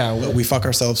fucked. Yeah. But we fuck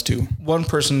ourselves too. One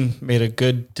person made a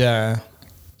good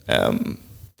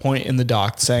point in the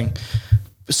doc saying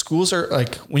schools are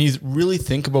like, when you really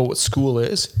think about what school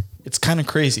is, it's kind of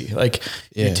crazy. Like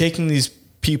you're taking these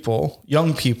people,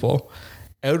 young people,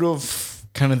 out of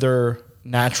kind of their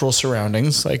natural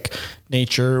surroundings, like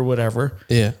nature or whatever.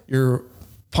 Yeah. You're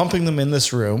pumping them in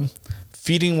this room,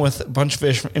 feeding with a bunch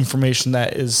of information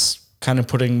that is kind of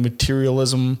putting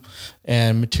materialism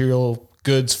and material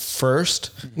goods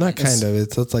first. Not kind of.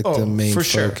 It's like the main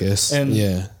focus.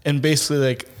 Sure. And basically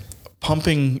like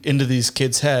pumping into these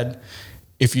kids' head,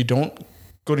 if you don't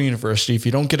go to university, if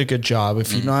you don't get a good job,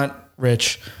 if you're not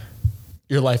rich,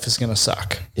 your life is going to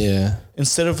suck. Yeah.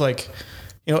 Instead of like,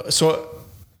 so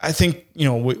I think,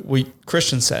 what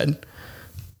Christian said,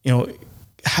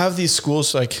 have these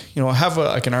schools like, have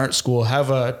an art school, have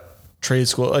a trade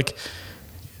school, like,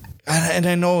 and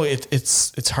I know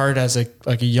it's hard as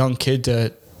a young kid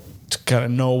to kind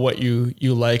of know what you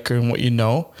like and what you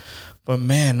know, but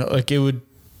man, like it would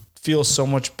feel so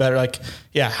much better. Like,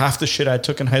 yeah, half the shit I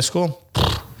took in high school,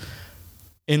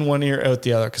 in one ear, out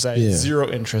the other, because I had zero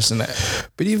interest in that.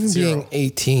 But even Zero. being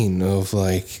 18 of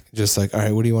like, just like, all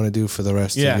right, what do you want to do for the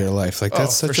rest Yeah. of your life? Like,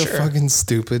 that's Oh, such for a sure. fucking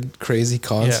stupid, crazy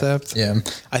concept. Yeah.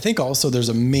 I think also there's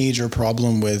a major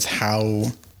problem with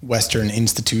how Western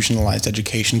institutionalized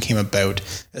education came about,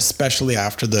 especially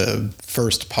after the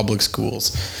first public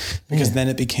schools, because then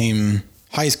it became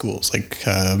high schools, like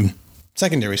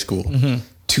secondary school,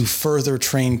 to further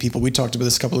train people. We talked about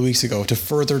this a couple of weeks ago, to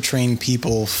further train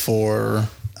people for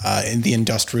in the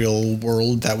industrial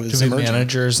world that was To be emerging.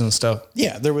 managers and stuff.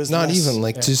 Yeah, there was Not less- even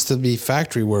like just to be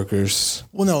factory workers.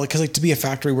 Well, no, because like to be a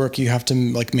factory worker, you have to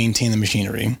like maintain the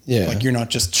machinery. Yeah. Like you're not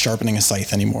just sharpening a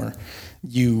scythe anymore.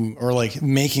 You are like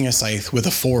making a scythe with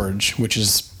a forge, which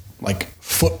is like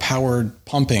foot powered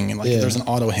pumping, and like Yeah. there's an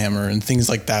auto hammer and things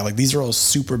like that. Like these are all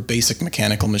super basic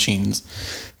mechanical machines.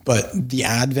 But the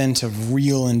advent of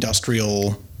real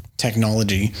industrial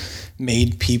technology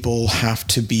made people have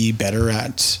to be better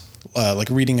at like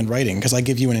reading and writing, because I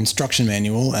give you an instruction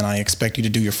manual and I expect you to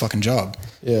do your fucking job.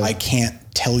 Yeah. I can't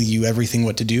tell you everything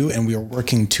what to do, and we are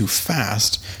working too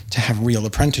fast to have real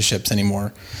apprenticeships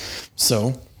anymore.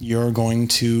 So you're going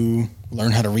to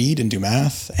learn how to read and do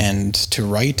math and to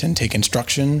write and take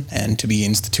instruction and to be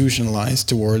institutionalized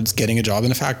towards getting a job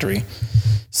in a factory.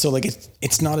 So like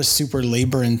it's not a super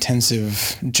labor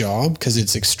intensive job because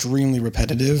it's extremely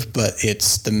repetitive, but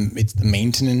it's the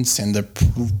maintenance and the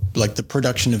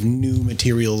production of new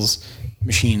materials,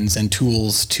 machines and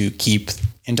tools to keep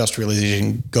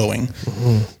industrialization going.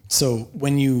 So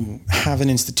when you have an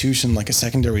institution like a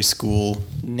secondary school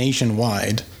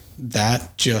nationwide,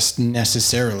 that just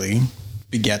necessarily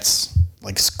begets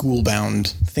like school-bound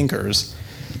thinkers,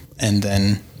 and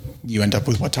then you end up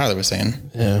with what Tyler was saying.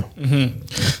 Yeah.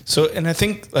 So, and I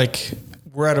think like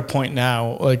we're at a point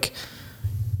now, like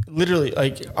literally,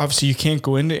 like obviously you can't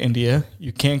go into India,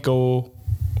 you can't go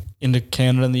into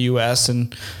Canada and the US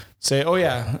and say, oh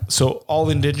yeah, so all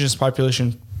the indigenous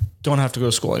population don't have to go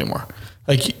to school anymore.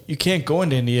 Like you can't go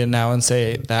into India now and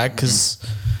say that, because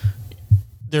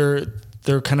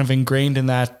they're kind of ingrained in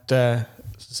that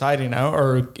society now,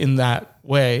 or in that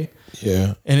way.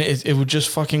 Yeah. And it would just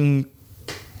fucking,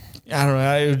 I don't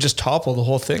know, it would just topple the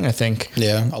whole thing, I think.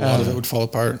 Yeah, a lot of it would fall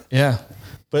apart. Yeah.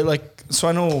 But like, so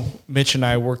I know Mitch and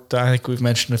I worked, I think we've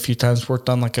mentioned a few times, worked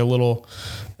on like a little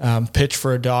pitch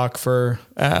for a doc for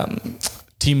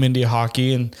Team India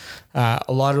Hockey. And a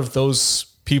lot of those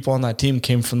people on that team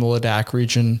came from the Ladakh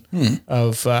region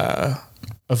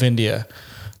of India.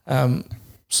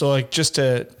 So like just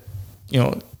to,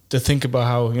 to think about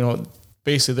how,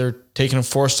 basically they're taking them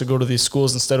forced to go to these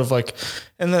schools instead of like,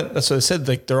 and that's what I said,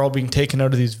 like they're all being taken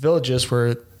out of these villages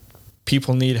where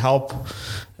people need help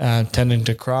tending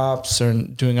to crops or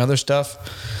doing other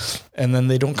stuff. And then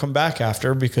they don't come back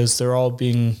after because they're all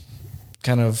being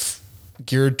kind of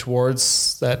geared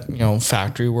towards that,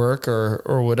 factory work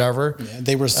or whatever. Yeah,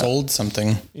 they were sold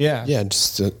something. Yeah. Yeah.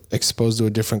 Just exposed to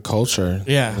a different culture.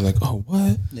 Yeah. They're like, oh,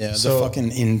 what? Yeah, So- the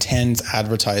fucking intense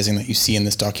advertising that you see in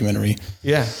this documentary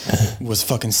Yeah. was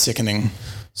fucking sickening.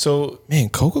 So, Man,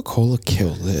 Coca-Cola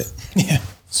killed it. Yeah.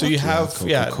 so you have,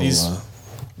 Coca-Cola.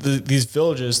 these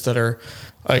villages that are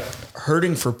like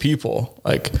hurting for people,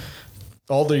 like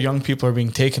all their young people are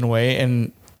being taken away,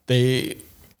 and they,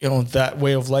 that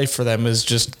way of life for them is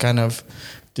just kind of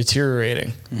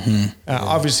deteriorating.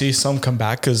 Obviously some come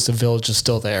back because the village is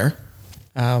still there.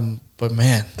 But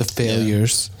man, The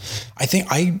failures. I think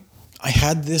I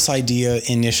had this idea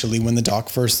initially when the doc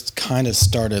first kind of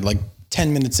started, like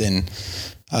 10 minutes in.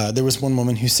 There was one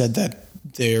woman who said that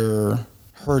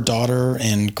her daughter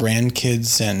and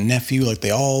grandkids and nephew, like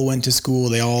they all went to school.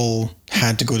 They all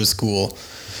had to go to school.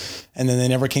 And then they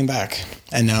never came back.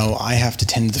 And now I have to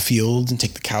tend the fields and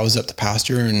take the cows up to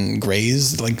pasture and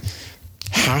graze. Like,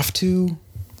 have to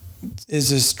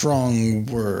is a strong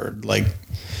word. Like,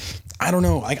 I don't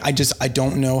know. I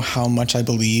don't know how much I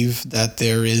believe that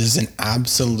there is an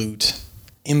absolute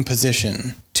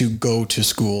imposition to go to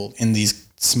school in these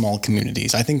small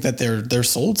communities. I think that they're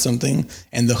sold something,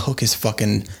 and the hook is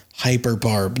fucking hyper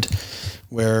barbed,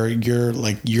 where you're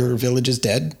like, your village is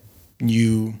dead.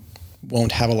 You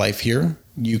won't have a life here.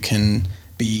 You can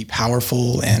be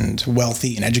powerful and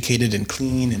wealthy and educated and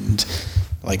clean and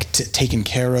like taken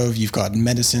care of. You've got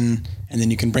medicine, and then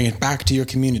you can bring it back to your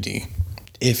community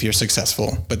if you're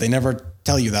successful. But they never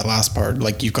tell you that last part.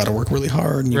 Like, you've got to work really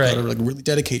hard and you've got to like really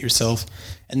dedicate yourself.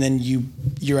 And then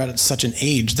you're at such an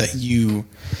age that you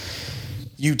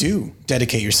you do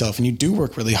dedicate yourself and you do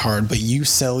work really hard, but you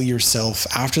sell yourself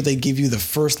after they give you the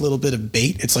first little bit of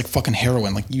bait. It's like fucking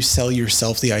heroin. Like you sell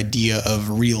yourself the idea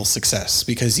of real success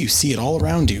because you see it all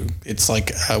around you. It's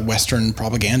like Western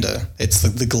propaganda. It's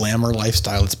the glamour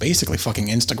lifestyle. It's basically fucking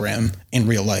Instagram in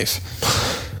real life.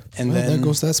 And then there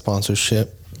goes that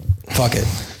sponsorship. Fuck it.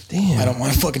 Damn. I don't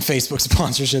want a fucking Facebook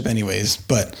sponsorship anyways,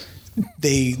 but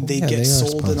they get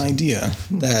sold an idea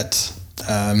that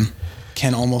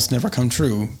can almost never come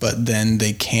true, but then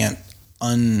they can't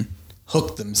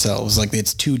unhook themselves. Like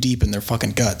it's too deep in their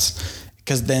fucking guts,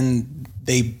 because then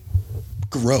they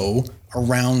grow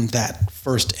around that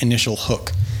first initial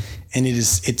hook, and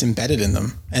it's embedded in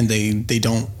them, and they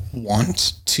don't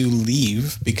want to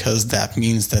leave because that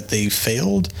means that they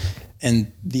failed.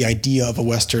 And the idea of a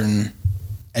Western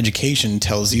education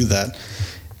tells you that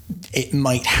it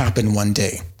might happen one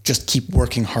day. Just keep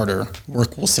working harder.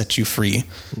 Work will set you free.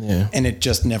 Yeah. And it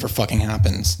just never fucking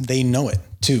happens. They know it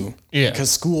too. Yeah.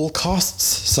 Because school costs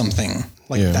something.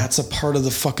 Like Yeah. that's a part of the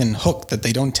fucking hook that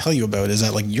they don't tell you about, is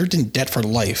that like you're in debt for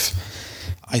life.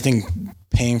 I think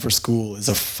paying for school is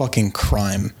a fucking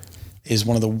crime. Is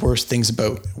one of the worst things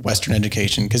about Western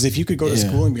education. Because if you could go to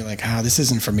school and be like, this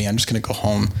isn't for me, I'm just going to go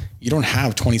home. You don't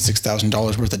have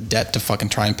 $26,000 worth of debt to fucking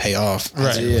try and pay off.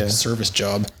 As your like, service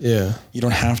job. Yeah. You don't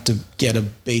have to get a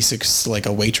basics like a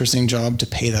waitressing job to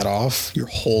pay that off your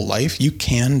whole life. You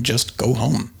can just go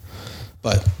home.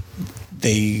 But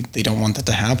they don't want that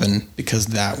to happen because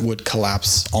that would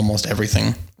collapse almost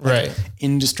everything. Right. Like,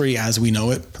 industry as we know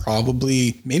it,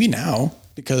 probably, maybe now,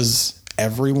 because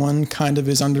everyone kind of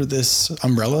is under this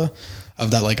umbrella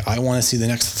of that, like, I want to see the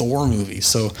next Thor movie,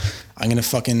 so I'm going to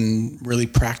fucking really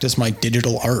practice my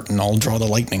digital art and I'll draw the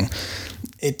lightning.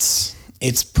 It's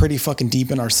pretty fucking deep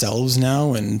in ourselves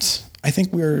now, and I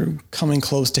think we're coming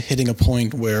close to hitting a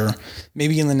point where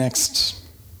maybe in the next,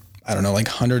 I don't know, like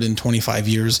 125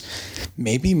 years,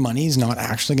 maybe money's not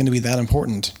actually going to be that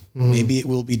important. Maybe it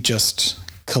will be just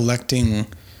collecting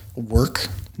work,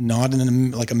 not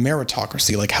in like a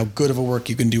meritocracy, like how good of a work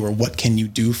you can do or what can you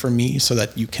do for me so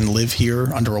that you can live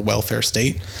here under a welfare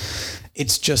state.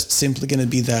 It's just simply going to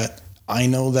be that I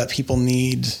know that people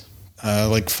need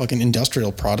like fucking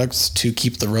industrial products to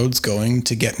keep the roads going,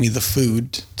 to get me the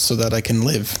food so that I can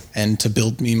live, and to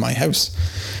build me my house,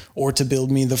 or to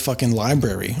build me the fucking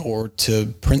library, or to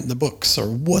print the books, or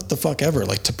what the fuck ever,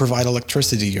 like to provide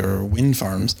electricity or wind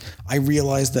farms. I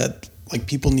realize that like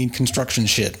people need construction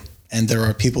shit, and there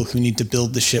are people who need to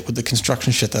build the shit with the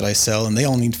construction shit that I sell, and they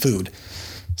all need food.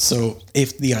 So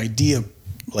if the idea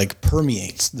like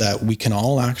permeates that we can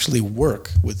all actually work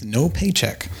with no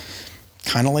paycheck,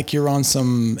 kind of like you're on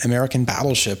some American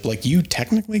battleship, like you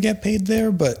technically get paid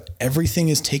there, but everything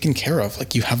is taken care of.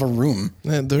 Like you have a room.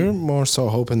 Yeah, they're more so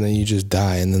hoping that you just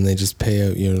die and then they just pay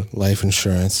out your life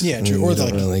insurance. Yeah, and true. you Or don't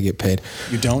like, really get paid.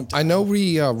 You don't. I know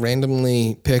we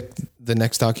randomly picked the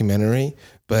next documentary,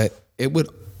 but it would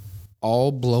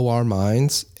all blow our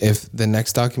minds if the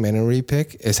next documentary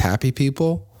pick is Happy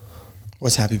People.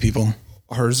 What's Happy People?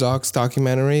 Herzog's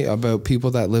documentary about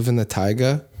people that live in the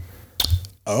taiga.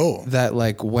 Oh. That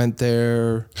like went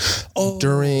there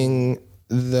during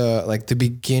the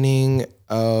beginning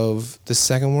of the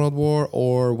Second World War,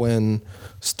 or when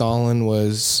Stalin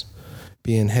was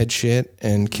being head shit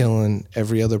and killing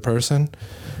every other person.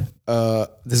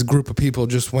 This group of people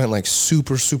just went like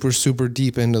super, super, super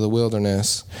deep into the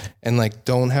wilderness and like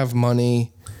don't have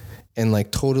money and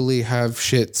like totally have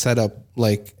shit set up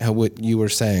like how what you were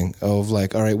saying of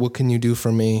like, all right, what can you do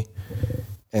for me?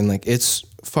 And like, it's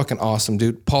fucking awesome,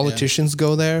 dude. Politicians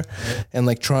go there and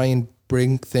like try and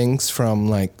bring things from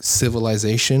like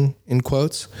civilization in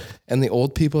quotes, and the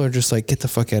old people are just like, get the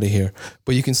fuck out of here.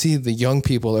 But you can see the young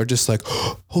people are just like,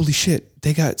 oh, holy shit,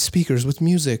 they got speakers with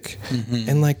music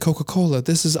and like Coca-Cola,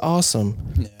 this is awesome.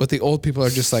 But the old people are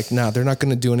just like, nah, they're not going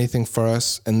to do anything for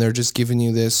us, and they're just giving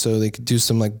you this so they could do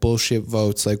some like bullshit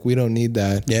votes. Like, we don't need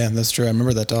that. Yeah, that's true. I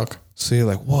remember that doc. So you're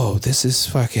like, whoa, this is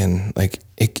fucking like,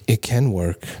 it can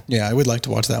work. Yeah, I would like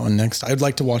to watch that one next. I'd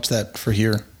like to watch that for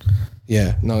here.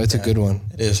 Yeah, no, it's a good one.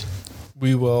 It is.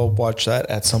 We will watch that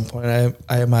at some point,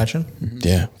 I imagine.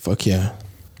 Yeah, fuck yeah.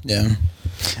 Yeah.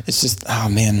 It's just, oh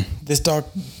man, this doc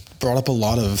brought up a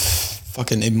lot of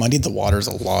fucking, it muddied the waters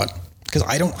a lot. Because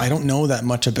I don't know that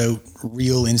much about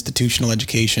real institutional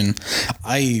education.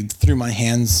 I threw my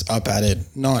hands up at it,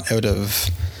 not out of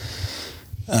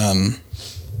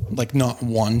like not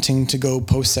wanting to go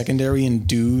post-secondary and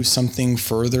do something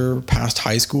further past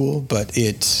high school, but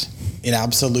it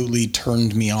absolutely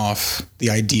turned me off the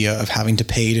idea of having to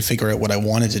pay to figure out what I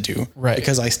wanted to do. Right.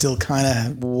 Because I still kind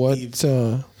of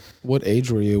What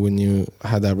age were you when you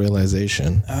had that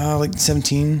realization? Like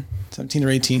 17 or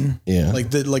 18. Yeah. Like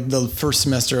the first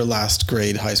semester of last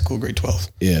grade, high school, grade 12.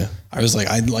 Yeah. I was like,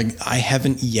 I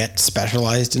haven't yet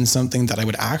specialized in something that I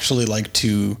would actually like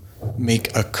to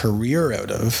make a career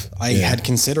out of. I had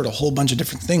considered a whole bunch of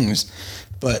different things,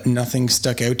 but nothing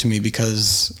stuck out to me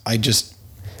because I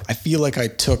feel like I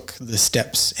took the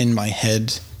steps in my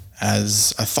head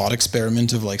as a thought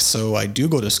experiment of like, so I do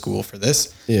go to school for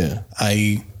this. Yeah.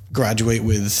 I graduate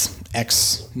with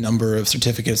X number of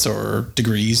certificates or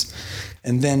degrees.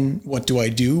 And then what do I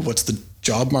do? What's the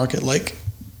job market like?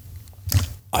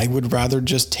 I would rather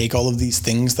just take all of these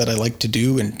things that I like to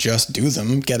do and just do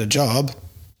them, get a job,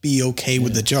 be okay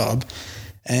with the job,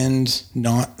 and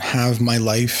not have my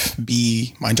life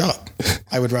be my job.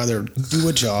 I would rather do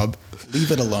a job,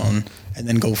 leave it alone, and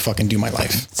then go fucking do my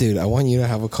life. Dude, I want you to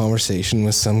have a conversation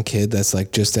with some kid that's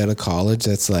like just out of college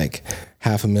that's like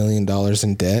 $500,000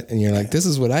 in debt, and you're like, this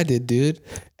is what I did, dude.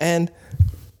 And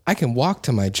I can walk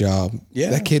to my job. Yeah.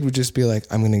 That kid would just be like,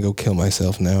 I'm going to go kill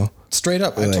myself now. Straight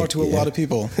up. I Like, talk to a lot of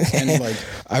people, and like,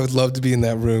 I would love to be in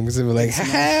that room because they'd be like,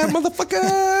 ha,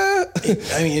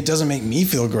 motherfucker. I mean, it doesn't make me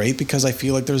feel great because I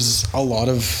feel like there's a lot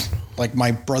of like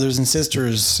my brothers and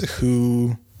sisters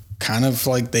who kind of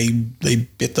like they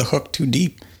bit the hook too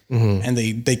deep, and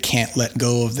they can't let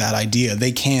go of that idea.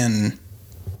 They can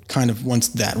kind of once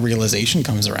that realization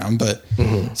comes around, but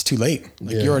it's too late.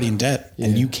 Like you're already in debt,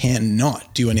 and you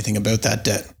cannot do anything about that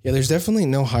debt. Yeah, there's definitely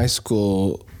no high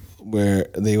school where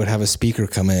they would have a speaker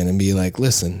come in and be like,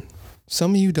 listen,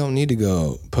 some of you don't need to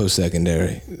go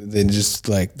post-secondary. They just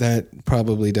like, that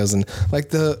probably doesn't,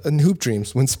 like in Hoop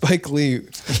Dreams, when Spike Lee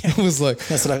was like,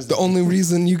 That's what I was the only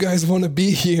reason you guys want to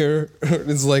be here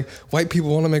is like, white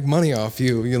people want to make money off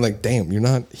you. You're like, damn, you're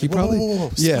not, he probably, whoa.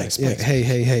 yeah, Spike.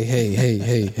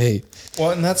 hey.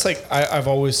 Well, and that's like, I've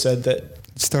always said that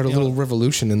Start a little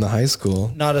revolution in the high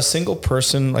school. not a single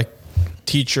person, like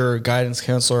teacher, guidance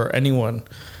counselor, or anyone,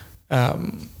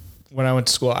 when I went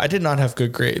to school, I did not have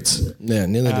good grades. Yeah,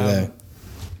 neither did I.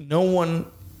 No one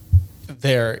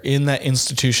there in that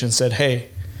institution said, hey,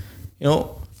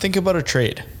 think about a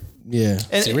trade. Yeah.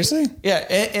 And, Seriously? Yeah.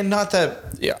 And not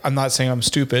that, I'm not saying I'm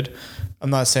stupid. I'm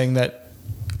not saying that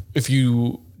if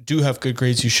you do have good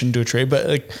grades, you shouldn't do a trade, but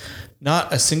like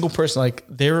not a single person, like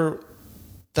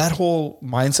that whole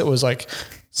mindset was like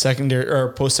secondary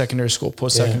or post-secondary school,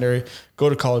 post-secondary, go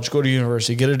to college, go to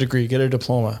university, get a degree, get a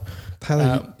diploma.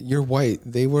 Tyler, you're white.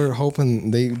 They were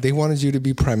hoping they wanted you to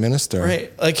be prime minister.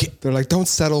 Right. Like, They're like, don't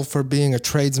settle for being a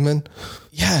tradesman.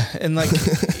 yeah. And like,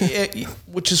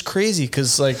 which is crazy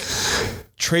because like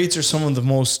trades are some of the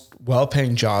most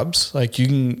well-paying jobs. Like you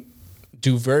can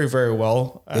do very, very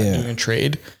well doing a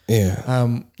trade. Yeah.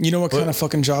 You know what kind of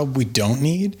fucking job we don't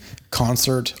need?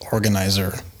 Concert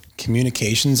organizer,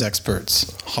 communications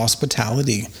experts,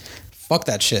 hospitality. Fuck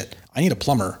that shit. I need a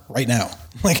plumber right now.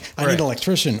 Like I need an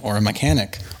electrician or a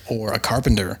mechanic or a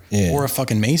carpenter or a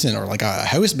fucking mason or like a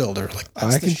house builder. Like that's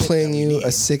I the can shit plan that we you need.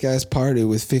 a sick ass party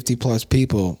with 50 plus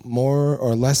people. More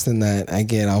or less than that, I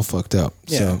get all fucked up.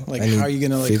 Yeah, So like I need how are you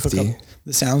gonna like hook up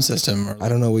the sound system? Or I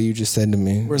don't know what you just said to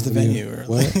me. where's the What do you- venue? Or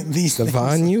What? like these The things.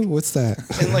 venue? What's that?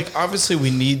 And like, obviously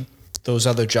we need those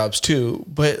other jobs too,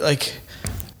 but like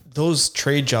those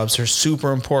trade jobs are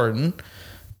super important.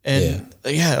 And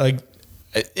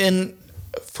and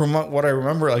from what I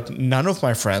remember, like none of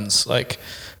my friends, like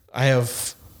I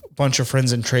have a bunch of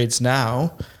friends in trades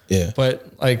now, Yeah. but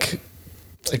like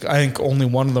I think only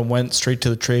one of them went straight to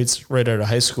the trades right out of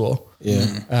high school. Yeah.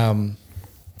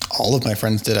 All of my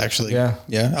friends did actually. Yeah.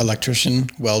 Yeah. Electrician,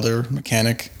 welder,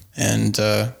 mechanic, and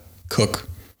cook.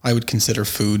 I would consider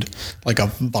food like a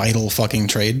vital fucking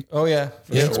trade. Oh yeah.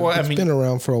 Yeah. Well, I It's mean, been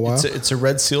around for a while. it's a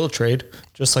red seal trade,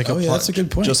 just like that's a good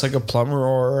point. Just like a plumber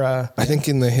or I think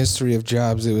in the history of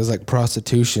jobs, it was like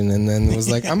prostitution, and then it was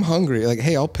like, I'm hungry. Like,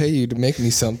 hey, I'll pay you to make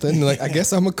me something. And like, I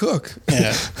guess I'm a cook.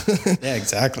 Yeah. Yeah,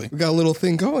 exactly. We got a little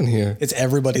thing going here. It's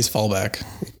everybody's fallback.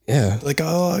 Yeah. Like,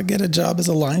 oh, I get a job as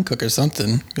a line cook or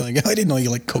something. You're like, oh, I didn't know you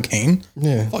like cocaine.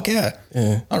 Yeah. Fuck yeah.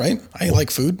 Yeah. All right. I like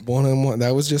food. One on one.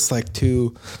 That was just like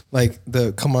two, like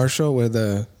the commercial where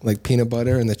the like peanut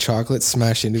butter and the chocolate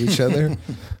smash into each other.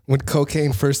 When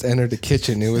cocaine first entered the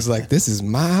kitchen, it was like, this is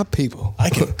my people. I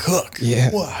can cook.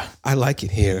 Yeah. Wow. I like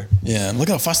it here. Yeah. And look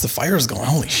how fast the fire is going.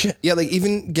 Holy shit. Yeah, like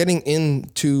even getting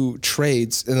into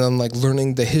trades and then like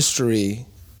learning the history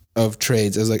of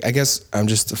trades. I was like, I guess I'm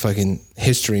just a fucking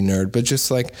history nerd, but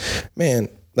just like, man,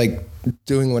 like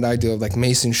doing what I do, like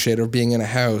mason shit or being in a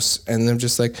house, and I'm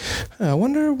just like, I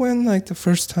wonder when like the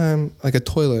first time like a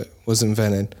toilet was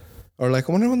invented, Or like,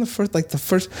 I wonder when the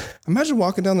first, imagine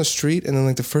walking down the street and then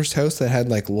like the first house that had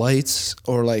like lights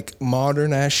or like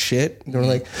modern ass shit. They're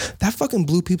like, that fucking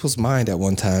blew people's mind at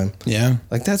one time. Yeah.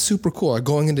 Like that's super cool. Like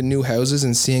going into new houses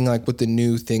and seeing like what the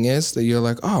new thing is that you're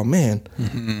like, oh man,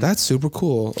 that's super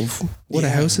cool of what a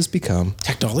house has become.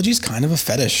 Technology is kind of a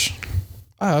fetish.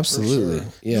 Oh, absolutely.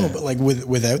 Yeah. No, but like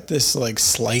without this like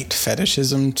slight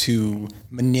fetishism to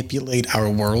manipulate our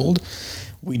world,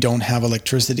 we don't have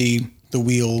electricity, the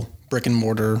wheel, brick and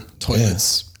mortar,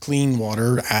 toilets, clean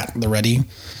water at the ready,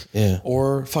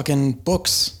 or fucking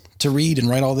books to read and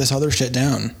write all this other shit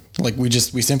down. Like we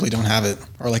simply don't have it.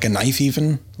 Or like a knife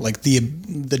even. Like the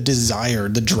desire,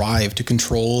 the drive to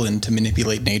control and to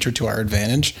manipulate nature to our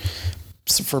advantage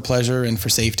for pleasure and for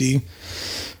safety,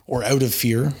 or out of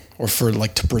fear, or for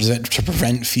like to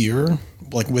prevent fear.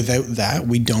 Like without that,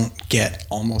 we don't get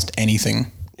almost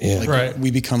anything. Yeah. Like Right.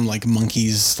 we become like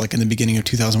monkeys, like in the beginning of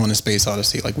 2001: A Space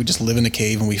Odyssey. Like we just live in a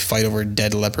cave and we fight over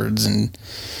dead leopards and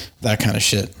that kind of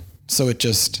shit. So it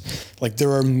just like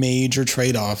there are major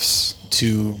trade-offs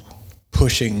to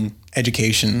pushing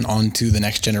education onto the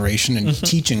next generation and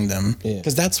teaching them,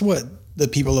 because that's what the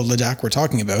people of Ladakh were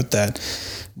talking about, that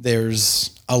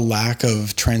there's a lack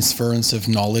of transference of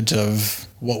knowledge of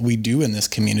what we do in this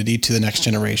community to the next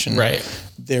generation. Right.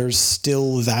 There's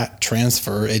still that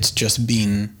transfer. It's just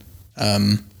been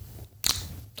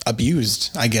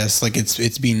abused, I guess. Like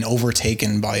it's being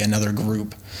overtaken by another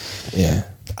group. Yeah.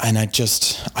 And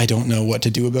I don't know what to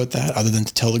do about that other than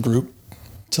to tell the group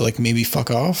to like maybe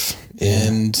fuck off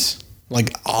and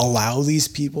like allow these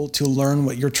people to learn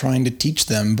what you're trying to teach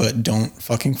them, but don't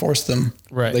fucking force them.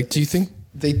 Right. Like, do you think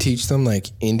they teach them like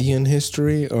Indian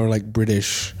history or like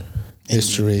British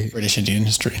history? British Indian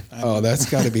history. Oh, that's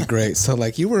got to be great. So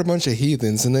like you were a bunch of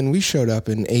heathens and then we showed up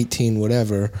in 18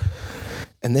 whatever.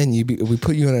 And then we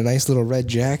put you in a nice little red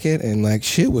jacket and like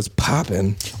shit was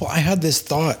popping. Well, I had this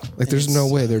thought. Like there's no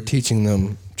way they're teaching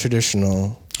them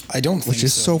traditional, I don't think which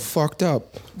is so fucked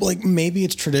up. like maybe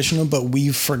it's traditional, but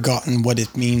we've forgotten what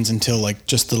it means until like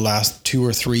just the last 2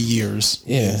 or 3 years.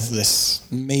 Yeah. Of this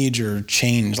major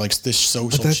change, like this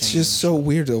social But that's change. just so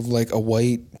weird of like a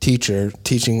white teacher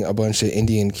teaching a bunch of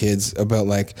Indian kids about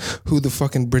like who the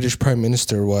fucking British Prime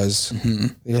Minister was.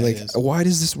 You're like, why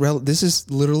does this this is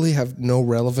literally have no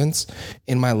relevance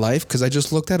in my life? Because I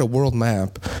just looked at a world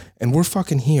map and we're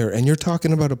fucking here and you're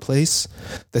talking about a place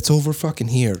that's over fucking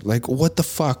here. Like what the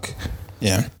fuck?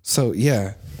 Yeah. So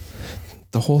yeah,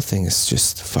 the whole thing is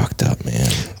just fucked up, man.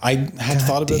 I had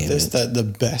thought about damn this, it. that the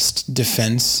best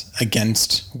defense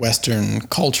against Western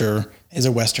culture is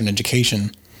a Western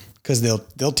education, because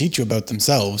they'll teach you about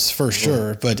themselves for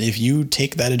sure. But if you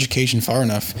take that education far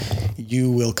enough,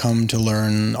 you will come to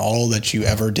learn all that you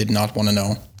ever did not want to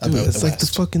know Dude, about it's the like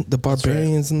West. the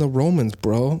barbarians and the Romans,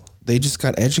 bro. They just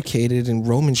got educated in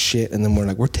Roman shit, and then we're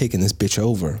like, we're taking this bitch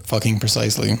over. Fucking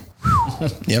precisely.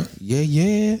 Yep. Yeah.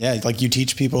 Yeah, like you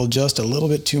teach people just a little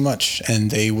bit too much and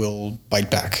they will bite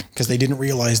back because they didn't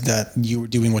realize that you were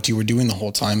doing what you were doing the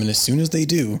whole time. And as soon as they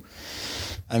do,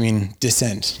 I mean,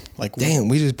 dissent. Like, Damn,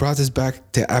 we just brought this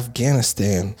back to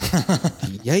Afghanistan.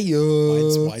 Yeah,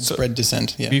 yo. widespread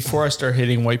dissent. Yeah. Before I start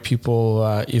hitting white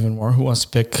people even more, who wants to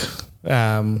pick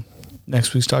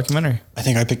next week's documentary? I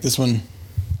think I picked this one.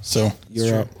 So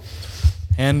You're up.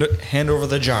 Hand over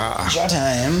the jar. Jaw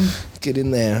time. Get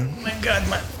in there. Oh my God,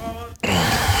 my phone.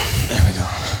 There we go.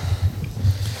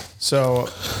 So,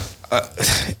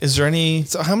 is there any?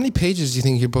 So how many pages do you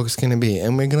think your book's going to be?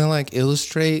 And we're going to like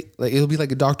illustrate, like it'll be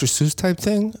like a Dr. Seuss type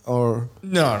thing or?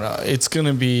 No, it's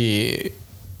gonna be.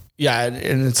 Yeah,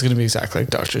 and it's gonna be exactly like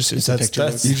Dr. Seuss. a picture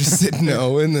book. You just said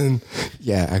no and then,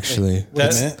 yeah, actually.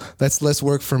 That's That's less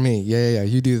work for me. Yeah.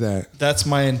 You do that. that's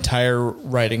my entire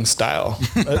writing style.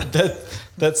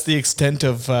 That's the extent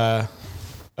of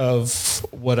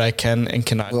what I can and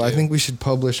cannot Well, do. I think we should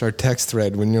publish our text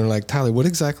thread when you're like, Tyler, what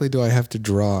exactly do I have to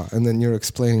draw? And then you're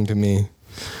explaining to me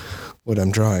what I'm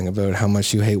drawing about how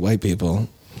much you hate white people.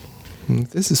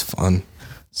 This is fun.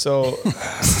 So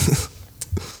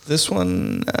this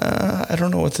one, I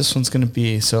don't know what this one's going to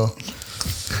be. So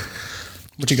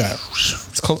What you got?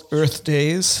 it's called Earth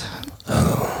Days.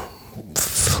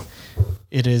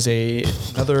 It is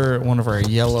another one of our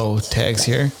yellow tags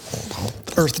here.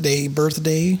 Earth Day,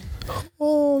 birthday.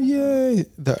 Oh, yay.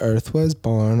 The Earth was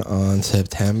born on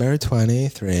September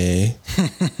 23,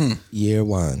 year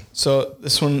one. So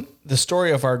this one the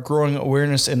story of our growing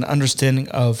awareness and understanding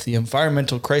of the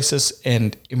environmental crisis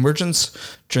and emergence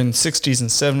during the 60s and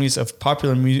 70s of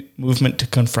popular movement to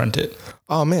confront it.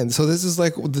 Oh man, so this is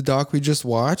like the doc we just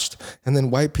watched, and then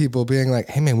white people being like,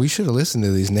 "Hey man, we should have listened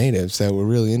to these natives that were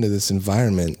really into this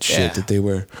environment shit that they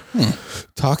were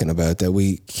talking about that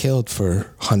we killed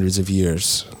for hundreds of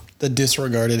years." The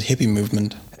disregarded hippie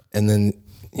movement. And then,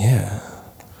 yeah,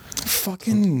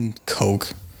 Fucking coke.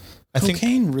 I think-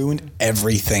 Cocaine ruined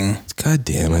everything. God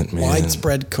damn it, man.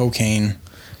 Widespread cocaine.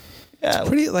 Yeah,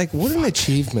 Pretty like what an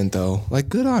achievement though. Like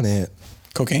good on it.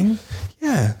 Cocaine?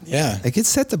 Yeah. Yeah. Like it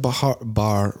set the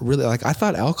bar really. Like I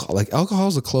thought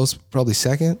alcohol's a close probably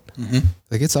second.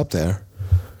 Like it's up there.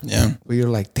 Yeah. But you're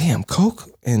like, damn, coke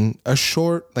in a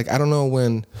short, like I don't know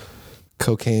when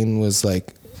cocaine was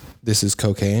like, this is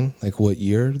cocaine, like what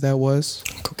year that was.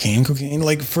 Cocaine.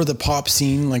 Like for the pop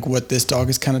scene, like what this dog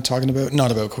is kind of talking about.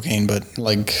 Not about cocaine, but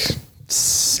like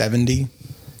 70.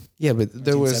 Yeah, but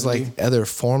there was like 1970? other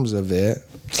forms of it.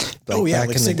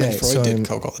 Like Sigmund Freud did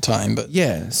coke all the time, but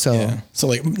Yeah, so yeah. So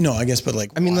like no, I guess, but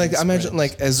like I mean, like widespread. imagine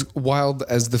like as wild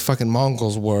as the fucking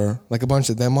Mongols were, like a bunch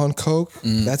of them on coke.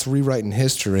 That's rewriting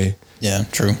history. Yeah,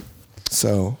 true.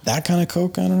 So That kind of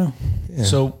coke, I don't know.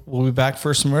 So we'll be back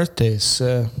for some Earth Days.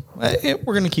 We're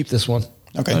going to keep this one.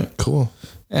 Okay, cool.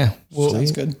 Yeah. Well,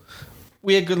 sounds good.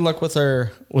 we had good luck with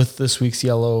this week's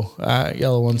yellow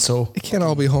one. So It can't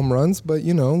all be home runs, but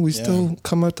you know we still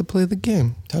come out to play the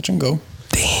game. Touch and go.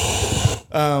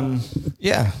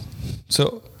 yeah.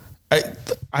 So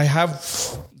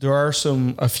there are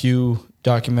a few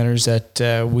documentaries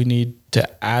that we need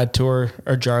to add to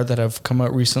our jar that have come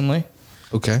out recently.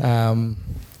 Okay.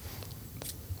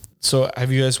 So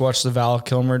have you guys watched the Val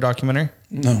Kilmer documentary?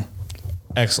 No.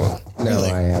 Excellent. no, really?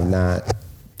 I have not.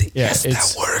 Yeah,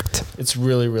 That worked. it's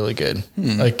really, really good.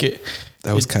 Like it.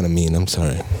 That was kind of mean. I'm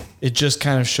sorry. It just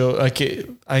kind of showed, I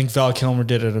think Val Kilmer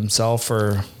did it himself,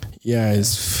 or Yeah, I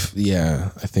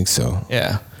think so.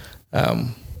 yeah, I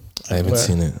haven't But-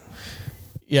 seen it.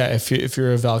 yeah. If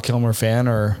you're a Val Kilmer fan,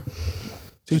 or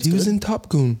Dude, he was in Top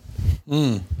Gun.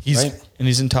 he's Right. and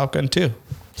he's in Top Gun too.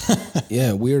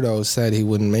 Yeah, Weirdo said he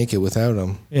wouldn't make it without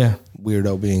him. Yeah.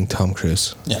 Weirdo being Tom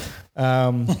Cruise. Yeah.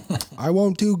 I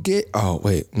won't do gay. Oh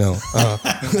wait, no.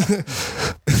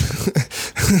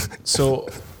 So,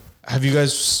 have you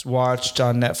guys watched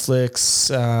on Netflix?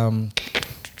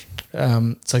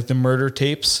 It's like the Murder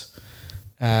Tapes.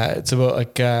 It's about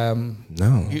like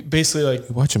No. basically like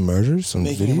You watching murders on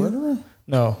Making video? a murderer?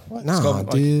 no, It's Nah, called,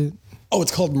 like- dude. Oh,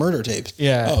 it's called Murder Tapes.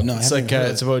 yeah. Oh no, I it's haven't like heard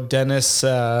of it's it. about Dennis.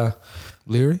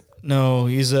 Leary? No,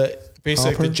 he's basically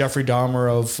like Hopper? the Jeffrey Dahmer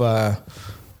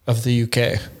of the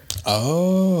UK.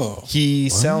 Oh, He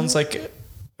sounds like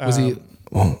Was he?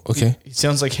 Oh, okay. he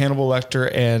sounds like Hannibal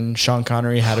Lecter and Sean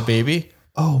Connery had a baby.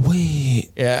 Oh wait,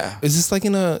 Yeah. is this like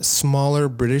in a smaller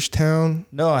British town?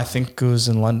 No, I think it was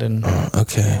in London.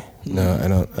 Okay. No, I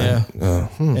don't. Yeah.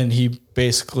 Hmm. And he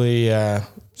basically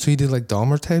So he did like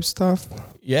Dahmer type stuff.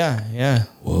 yeah.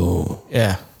 Whoa,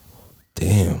 Yeah.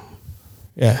 damn.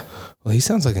 Yeah. Well, he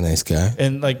sounds like a nice guy.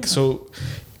 And like, so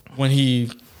when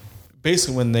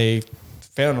they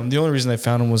found him, the only reason they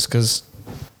found him was because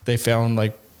they found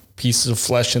like pieces of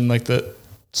flesh in like the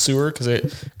sewer because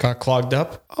it got clogged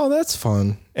up. Oh, that's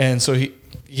fun. And so he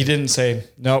didn't say,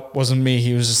 nope, wasn't me.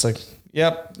 He was just like,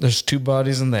 yep, there's 2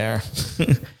 bodies in there.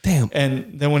 Damn.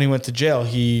 And then when he went to jail,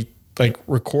 he like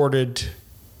recorded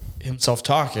himself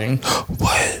talking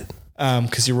What?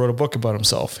 because he wrote a book about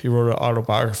himself. He wrote an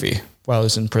autobiography while he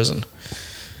was in prison.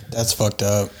 that's fucked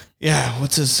up. Yeah,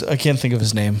 I can't think of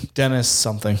his name. Dennis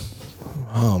something.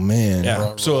 Oh man.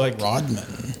 Yeah. So like,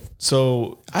 Rodman.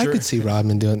 so I could see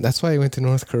Rodman doing. That's why he went to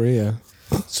North Korea.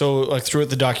 So like throughout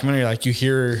the documentary, like you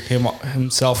hear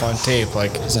himself on tape,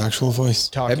 like His actual voice.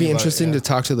 talking. That'd be about it, interesting yeah. to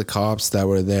talk to the cops that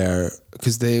were there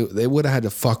because they would have had to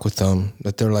fuck with them.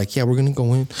 That they're like, yeah, we're gonna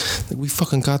go in. Like, we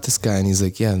fucking got this guy, and he's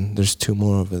like, yeah, there's 2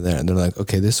 more over there. And they're like,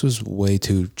 okay, this was way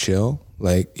too chill.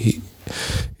 Like,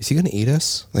 is he gonna eat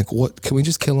us? Like, what? Can we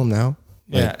just kill him now?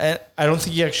 Yeah, and I don't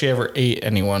think he actually ever ate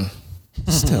anyone.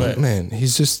 Still, But- man,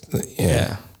 he's just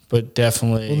Yeah, but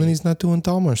definitely. Well, then he's not doing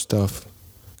Dahmer stuff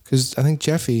because I think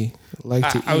Jeffy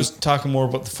liked to eat. I was talking more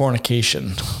about the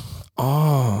fornication.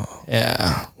 Oh,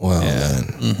 Yeah. well Yeah.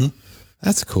 then,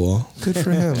 that's cool. Good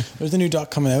for him. There's a new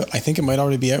doc coming out. I think it might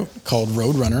already be out, called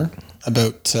Roadrunner,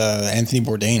 about Anthony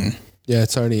Bourdain. Yeah,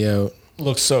 it's already out.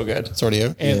 Looks so good. It's already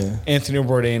out. And Anthony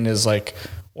Bourdain is like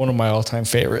one of my all-time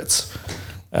favorites.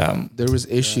 There was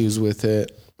issues with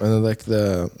it, and like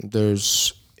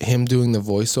there's him doing the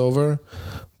voiceover,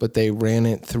 but they ran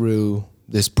it through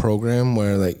this program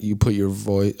where like you put your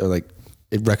voice, or like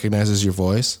it recognizes your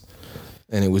voice,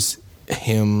 and it was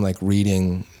him like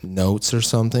reading notes or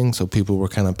something. So people were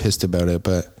kind of pissed about it,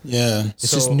 but Yeah.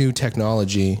 it's just new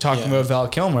technology. Talking about Val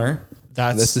Kilmer,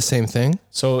 That's the same thing.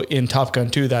 so in Top Gun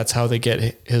 2, that's how they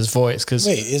get his voice. Because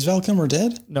Wait, is Val Kilmer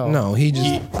dead? No, he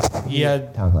just he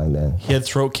had talk like that. he had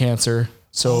throat cancer.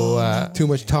 So Too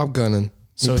much Top Gunning.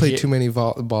 He So played he- too many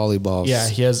volleyballs. yeah,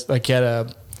 he had a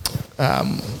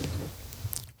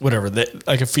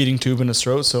like a feeding tube in his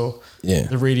throat. So Yeah.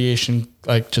 the radiation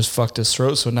like just fucked his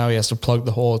throat. So now he has to plug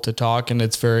the hole to talk, and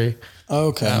it's very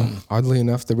Okay. Oddly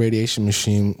enough, the radiation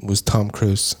machine was Tom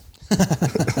Cruise.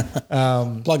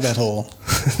 Plug that hole.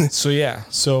 so yeah.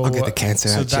 So I'll get the cancer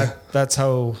So out ya. that's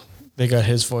how they got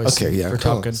his voice. Okay, yeah, for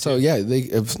cool. Top Gun. So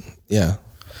yeah,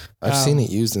 I've seen it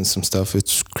used in some stuff.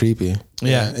 It's creepy.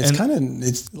 yeah, It's kind of,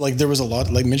 it's like there was a lot,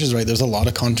 like Mitch is right, there's a lot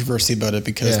of controversy about it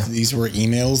because Yeah. these were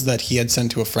emails that he had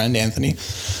sent to a friend, Anthony,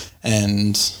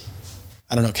 and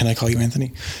I don't know, can I call you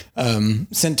Anthony?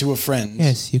 Sent to a friend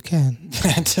Yes, you can.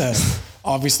 that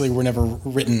obviously were never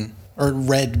written or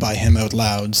read by him out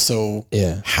loud. So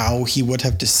Yeah. how he would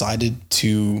have decided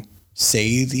to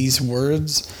say these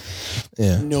words,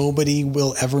 Yeah. nobody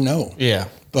will ever know. yeah.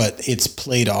 But it's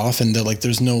played off, and they're like,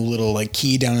 there's no little like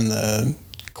key down in the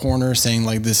corner saying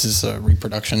like this is a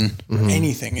reproduction or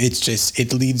anything. It's just,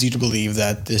 it leads you to believe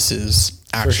that this is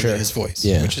actually sure. his voice,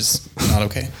 Yeah. which is not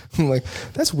okay. I'm like,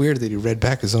 that's weird that he read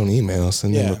back his own emails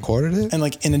and then recorded it. And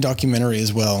like in a documentary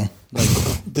as well, like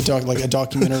a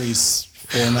documentary's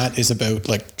format is about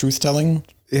like truth telling.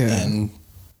 Yeah. And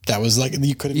that was like,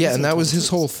 you could have. Yeah, and that was his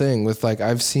whole thing with like,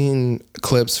 I've seen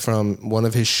clips from one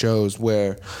of his shows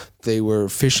where they were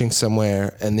fishing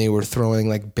somewhere and they were throwing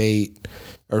like bait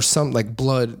or some like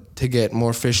blood to get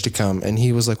more fish to come. And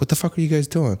he was like, what the fuck are you guys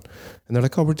doing? And they're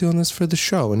like, oh, we're doing this for the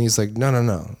show. And he's like,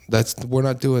 no. We're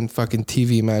not doing fucking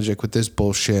TV magic with this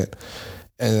bullshit.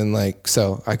 And then like,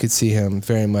 so I could see him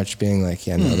very much being like,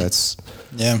 yeah,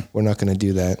 no, we're not going to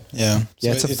do that. Yeah.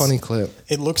 Yeah, So it's a funny clip.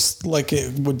 It looks like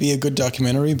it would be a good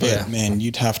documentary, but Yeah. man,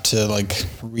 you'd have to like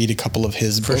read a couple of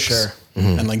his books sure.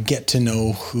 and like get to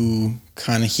know who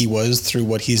kind of he was through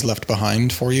what he's left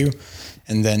behind for you,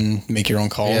 and then make your own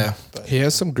call. Yeah. But He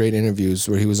has some great interviews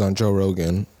where he was on Joe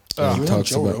Rogan. And You were on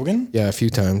Joe Rogan? Yeah, a few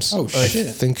times. Oh, I shit.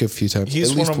 think a few times.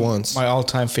 He's At least one of once. my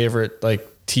all-time favorite like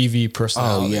TV Oh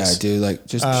personalities. yeah, dude! Like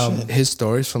just his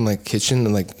stories from like kitchen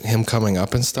and like him coming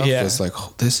up and stuff Yeah. was like,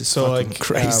 oh, this is So, fucking like,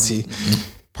 crazy.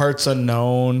 Parts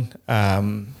Unknown,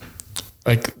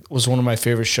 like was one of my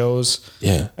favorite shows.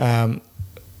 yeah,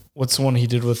 What's the one he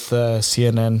did with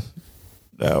CNN?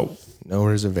 no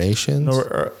reservations.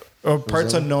 Or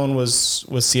Parts Unknown was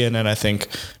CNN, I think.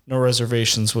 No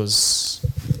Reservations was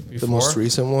before. the most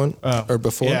recent one or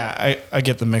before. Yeah, I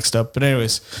get them mixed up. But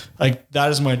anyways, like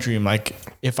that is my dream. Like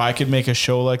if I could make a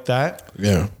show like that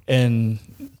yeah, and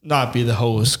not be the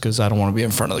host because I don't want to be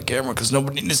in front of the camera because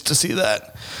nobody needs to see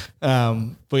that.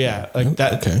 But yeah, like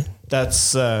that. okay.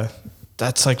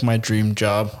 That's like my dream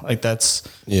job. Like that's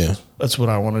yeah, what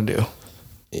I want to do.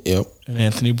 yep. And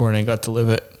Anthony Bourdain got to live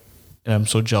it. And I'm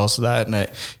so jealous of that. And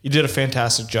you did a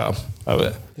fantastic job of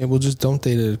it. Yeah, well, just don't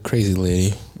date a crazy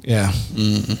lady. Yeah.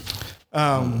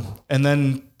 And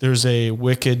then there's a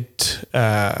Wicked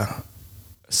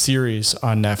series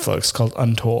on Netflix called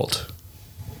Untold.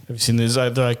 Have you seen these? They're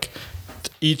like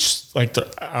each like they're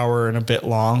hour and a bit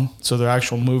long. So they're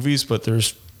actual movies, but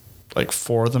there's like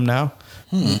 4 of them now.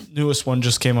 Newest one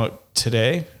just came out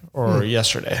today or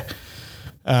yesterday.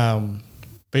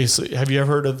 Basically, have you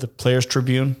ever heard of the Players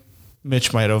Tribune?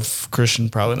 Mitch might have. Christian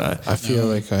probably not. I feel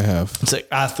like I have. It's like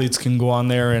athletes can go on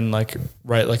there and like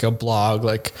write like a blog,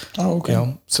 like Oh, okay. you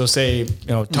know. So say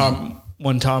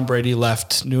when Tom Brady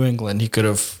left New England, he could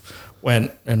have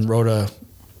went and wrote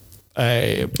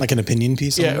a Like an opinion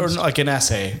piece. yeah, or almost? like an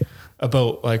essay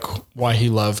about like why he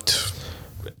loved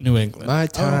New England. My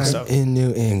time So- in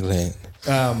New England.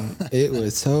 It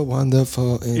was so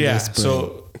wonderful. In yeah. the spring.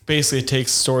 So basically, it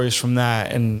takes stories from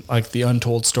that and like the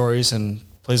untold stories and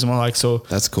plays them all like so.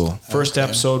 that's cool. First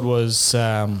episode was,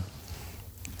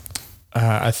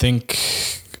 I think,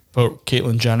 about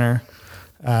Caitlyn Jenner,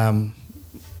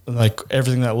 like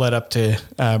everything that led up to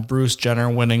Bruce Jenner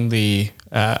winning the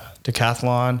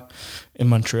decathlon in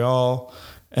Montreal,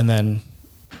 and then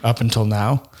up until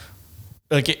now.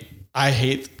 Like I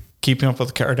hate keeping up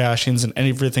with the Kardashians and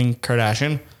everything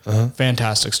Kardashian.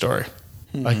 Fantastic story.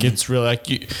 Like it's really like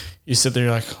you sit there,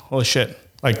 you're like, holy shit,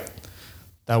 like.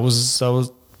 That was a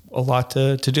lot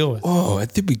to deal with. Oh,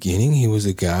 at the beginning he was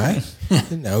a guy,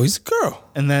 and now he's a girl.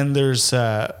 And then there's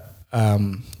a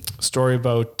story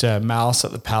about Malice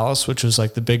at the Palace, which was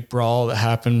like the big brawl that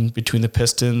happened between the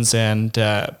Pistons and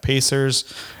Pacers,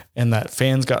 and that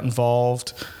fans got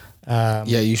involved. Yeah,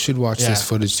 you should watch this Yeah.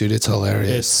 footage, dude. It's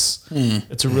hilarious.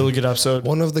 It's a really good episode.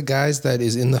 One of the guys that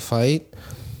is in the fight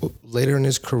later in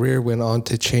his career went on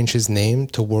to change his name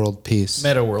to World Peace.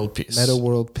 Meta World Peace. Meta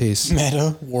World Peace.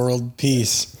 Meta World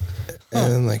Peace. And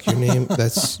then, like, your name,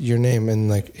 that's your name. And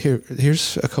like,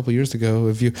 here's a couple years ago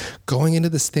of you going into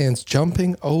the stands,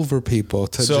 jumping over people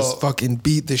to So- just fucking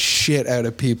beat the shit out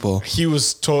of people. He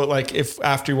was told, like, if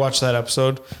after you watch that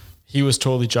episode, he was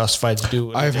totally justified to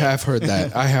do it. I have heard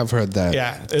that. I have heard that.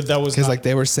 Yeah, that was Because not- like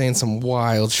they were saying some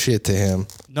wild shit to him.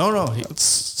 No, it's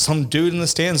some dude in the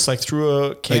stands like threw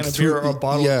a can Like of beer or a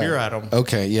bottle of beer at him.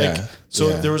 Okay, yeah. Like, so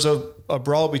yeah. there was a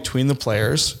brawl between the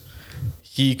players.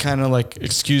 He kind of like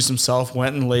excused himself,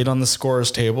 went and laid on the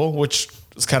scorer's table, which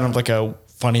is kind of like a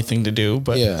funny thing to do.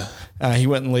 But Yeah. he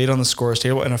went and laid on the scorer's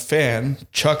table, and a fan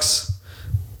chucks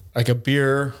like a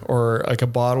beer or like a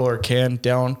bottle or a can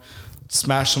down,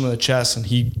 smashed him in the chest, and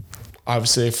he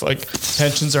obviously, if like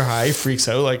tensions are high, he freaks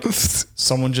out like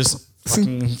someone just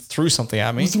fucking threw something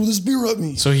at me. Throw this beer at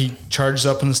me. So he charges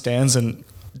up in the stands and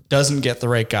doesn't get the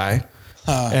right guy,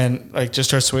 and like just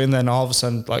starts swinging. Then all of a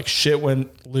sudden, like shit went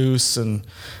loose, and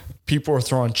people were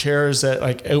throwing chairs at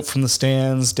like out from the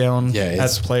stands down Yeah, at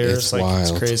it's- the players. it's Like wild.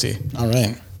 it's crazy. All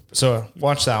right. So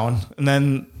watch that one, and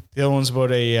then the other one's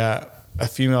about a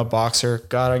female boxer.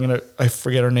 God, I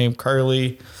forget her name.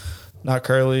 Not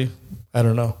Carly. I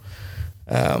don't know.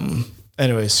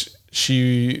 Anyways,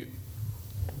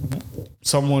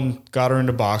 someone got her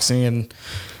into boxing and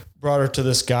brought her to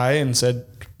this guy and said,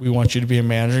 "We want you to be a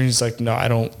manager." And he's like, "No, I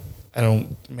don't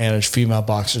manage female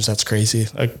boxers. That's crazy.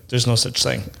 Like, there's no such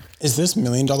thing." Is this $1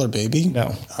 Million Baby?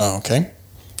 No. Oh, okay.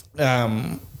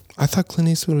 I thought Clint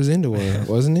Eastwood was into her,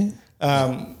 wasn't he?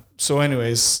 So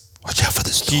anyways, Watch out for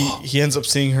this dog. he ends up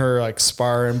seeing her like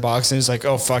spar in boxing. He's like,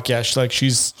 "Oh fuck yeah!"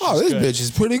 She's Oh, this good. bitch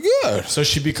is pretty good. So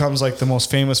she becomes like the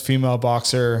most famous female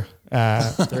boxer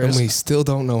there And is. we still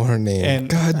don't know her name. And-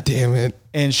 God damn it.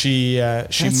 And she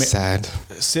That's sad.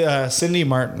 Cindy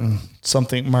Martin,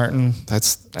 something Martin.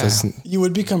 That's You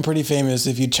would become pretty famous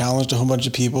if you challenged a whole bunch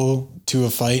of people to a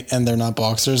fight and they're not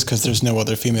boxers because there's no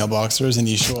other female boxers and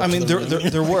you show up. I mean, to the ring.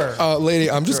 there were.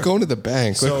 lady, I'm just going to the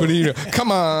bank. So- like, what are you doing?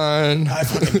 Come on. I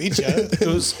fucking beat you. It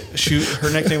was her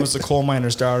nickname was the coal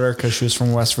miner's daughter because she was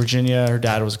from West Virginia. Her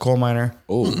dad was a coal miner.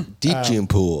 Oh, deep gym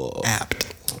pool.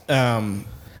 Apt.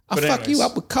 I'll but fuck you anyways.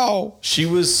 up with coal. She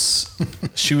was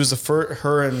the first.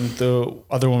 Her and the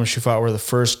other woman she fought were the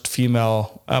first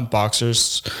female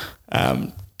boxers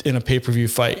in a pay-per-view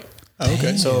fight.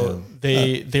 Okay. So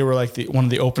they were like one of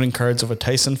the opening cards of a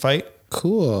Tyson fight,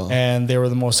 Cool. and they were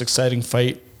the most exciting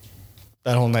fight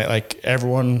that whole night. Like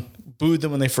everyone booed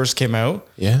them when they first came out.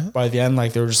 Yeah. By the end,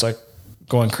 like they were just like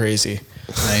going crazy.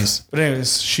 Nice. But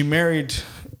anyways, she married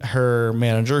her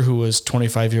manager, who was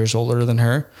 25 years older than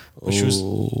her, but she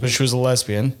was a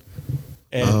lesbian,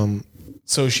 and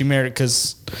so she married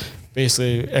because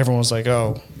basically everyone was like,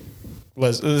 "Oh,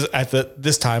 at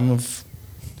this time of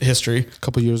history, A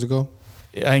couple years ago.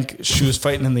 I think she was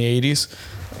fighting in the 80s.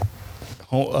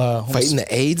 Fighting the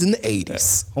AIDS in the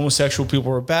 80s. Homosexual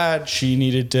people were bad. She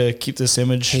needed to keep this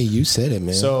image. Hey, you said it,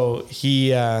 man. So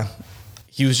he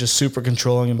was just super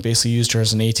controlling and basically used her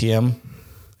as an ATM.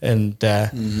 And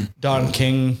Don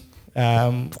King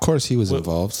of course he was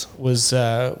involved. was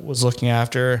looking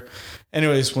after her.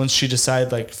 Anyways, once she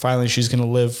decided like finally she's gonna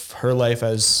live her life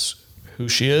as who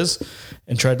she is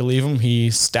and tried to leave him, he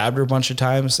stabbed her a bunch of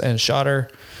times and shot her.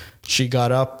 She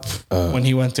got up when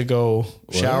he went to go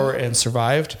shower and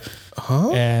survived.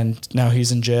 And now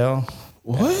he's in jail.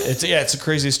 What? It's a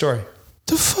crazy story.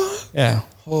 The fuck? Yeah.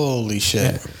 Holy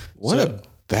shit. What a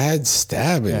bad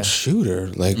stab and shooter.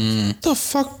 Like, the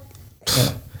fuck?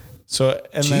 So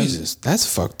and Jesus, that's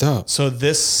fucked up. So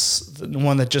the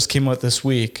one that just came out this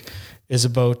week is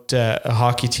about a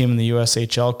hockey team in the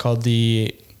USHL called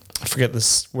I forget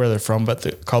where they're from,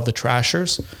 but called the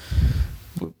Trashers.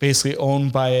 Basically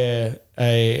owned by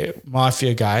a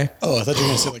mafia guy. Oh, I thought you were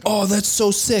going to say like, Oh, that's so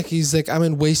sick. He's like, I'm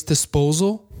in waste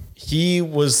disposal. He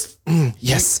was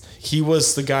Yes. he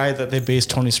was the guy that they based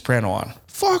Tony Soprano on,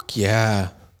 Fuck yeah.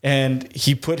 and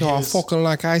he put No, I his fucking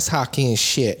like ice hockey and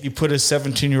shit. he put his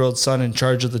 17-year-old son in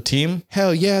charge of the team.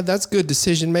 Hell yeah, that's good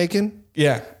decision making.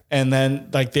 Yeah. And then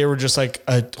like they were just like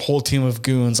a whole team of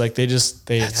goons. Like they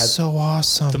had So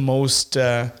awesome. the most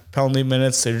penalty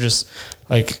minutes. They're just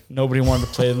like nobody wanted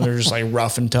to play them. They're just like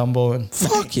rough and tumble. And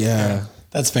Fuck yeah.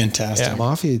 that's fantastic. Yeah.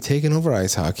 Mafia taking over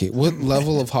ice hockey. What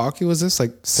level of hockey was this?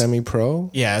 Like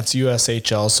semi-pro? yeah, it's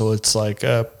USHL, so it's like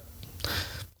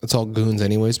It's all goons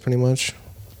anyways, pretty much.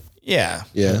 yeah.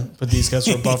 Yeah. But these guys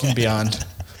were above and beyond.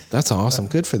 That's awesome.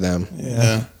 Good for them.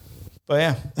 Yeah. But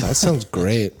yeah, That sounds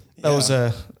great. That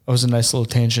was a nice little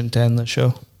tangent to end the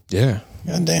show. Yeah.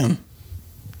 God damn.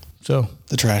 So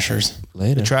The Trashers.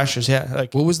 Later. Trashers, yeah.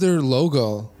 Like What was their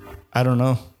logo? I don't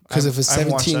know. Because if a I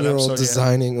haven't watched that 17-year-old episode yet.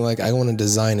 designing, like, I want to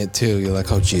design it too. You're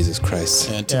like, oh, Jesus Christ.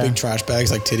 Yeah, two Yeah. big trash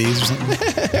bags like titties or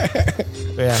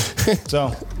something. But yeah.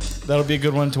 So that'll be a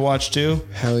good one to watch too.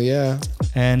 Hell yeah.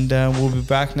 And we'll be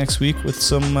back next week with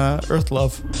some Earth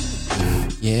love.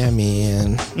 Yeah,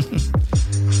 man.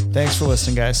 Thanks for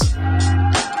listening, guys.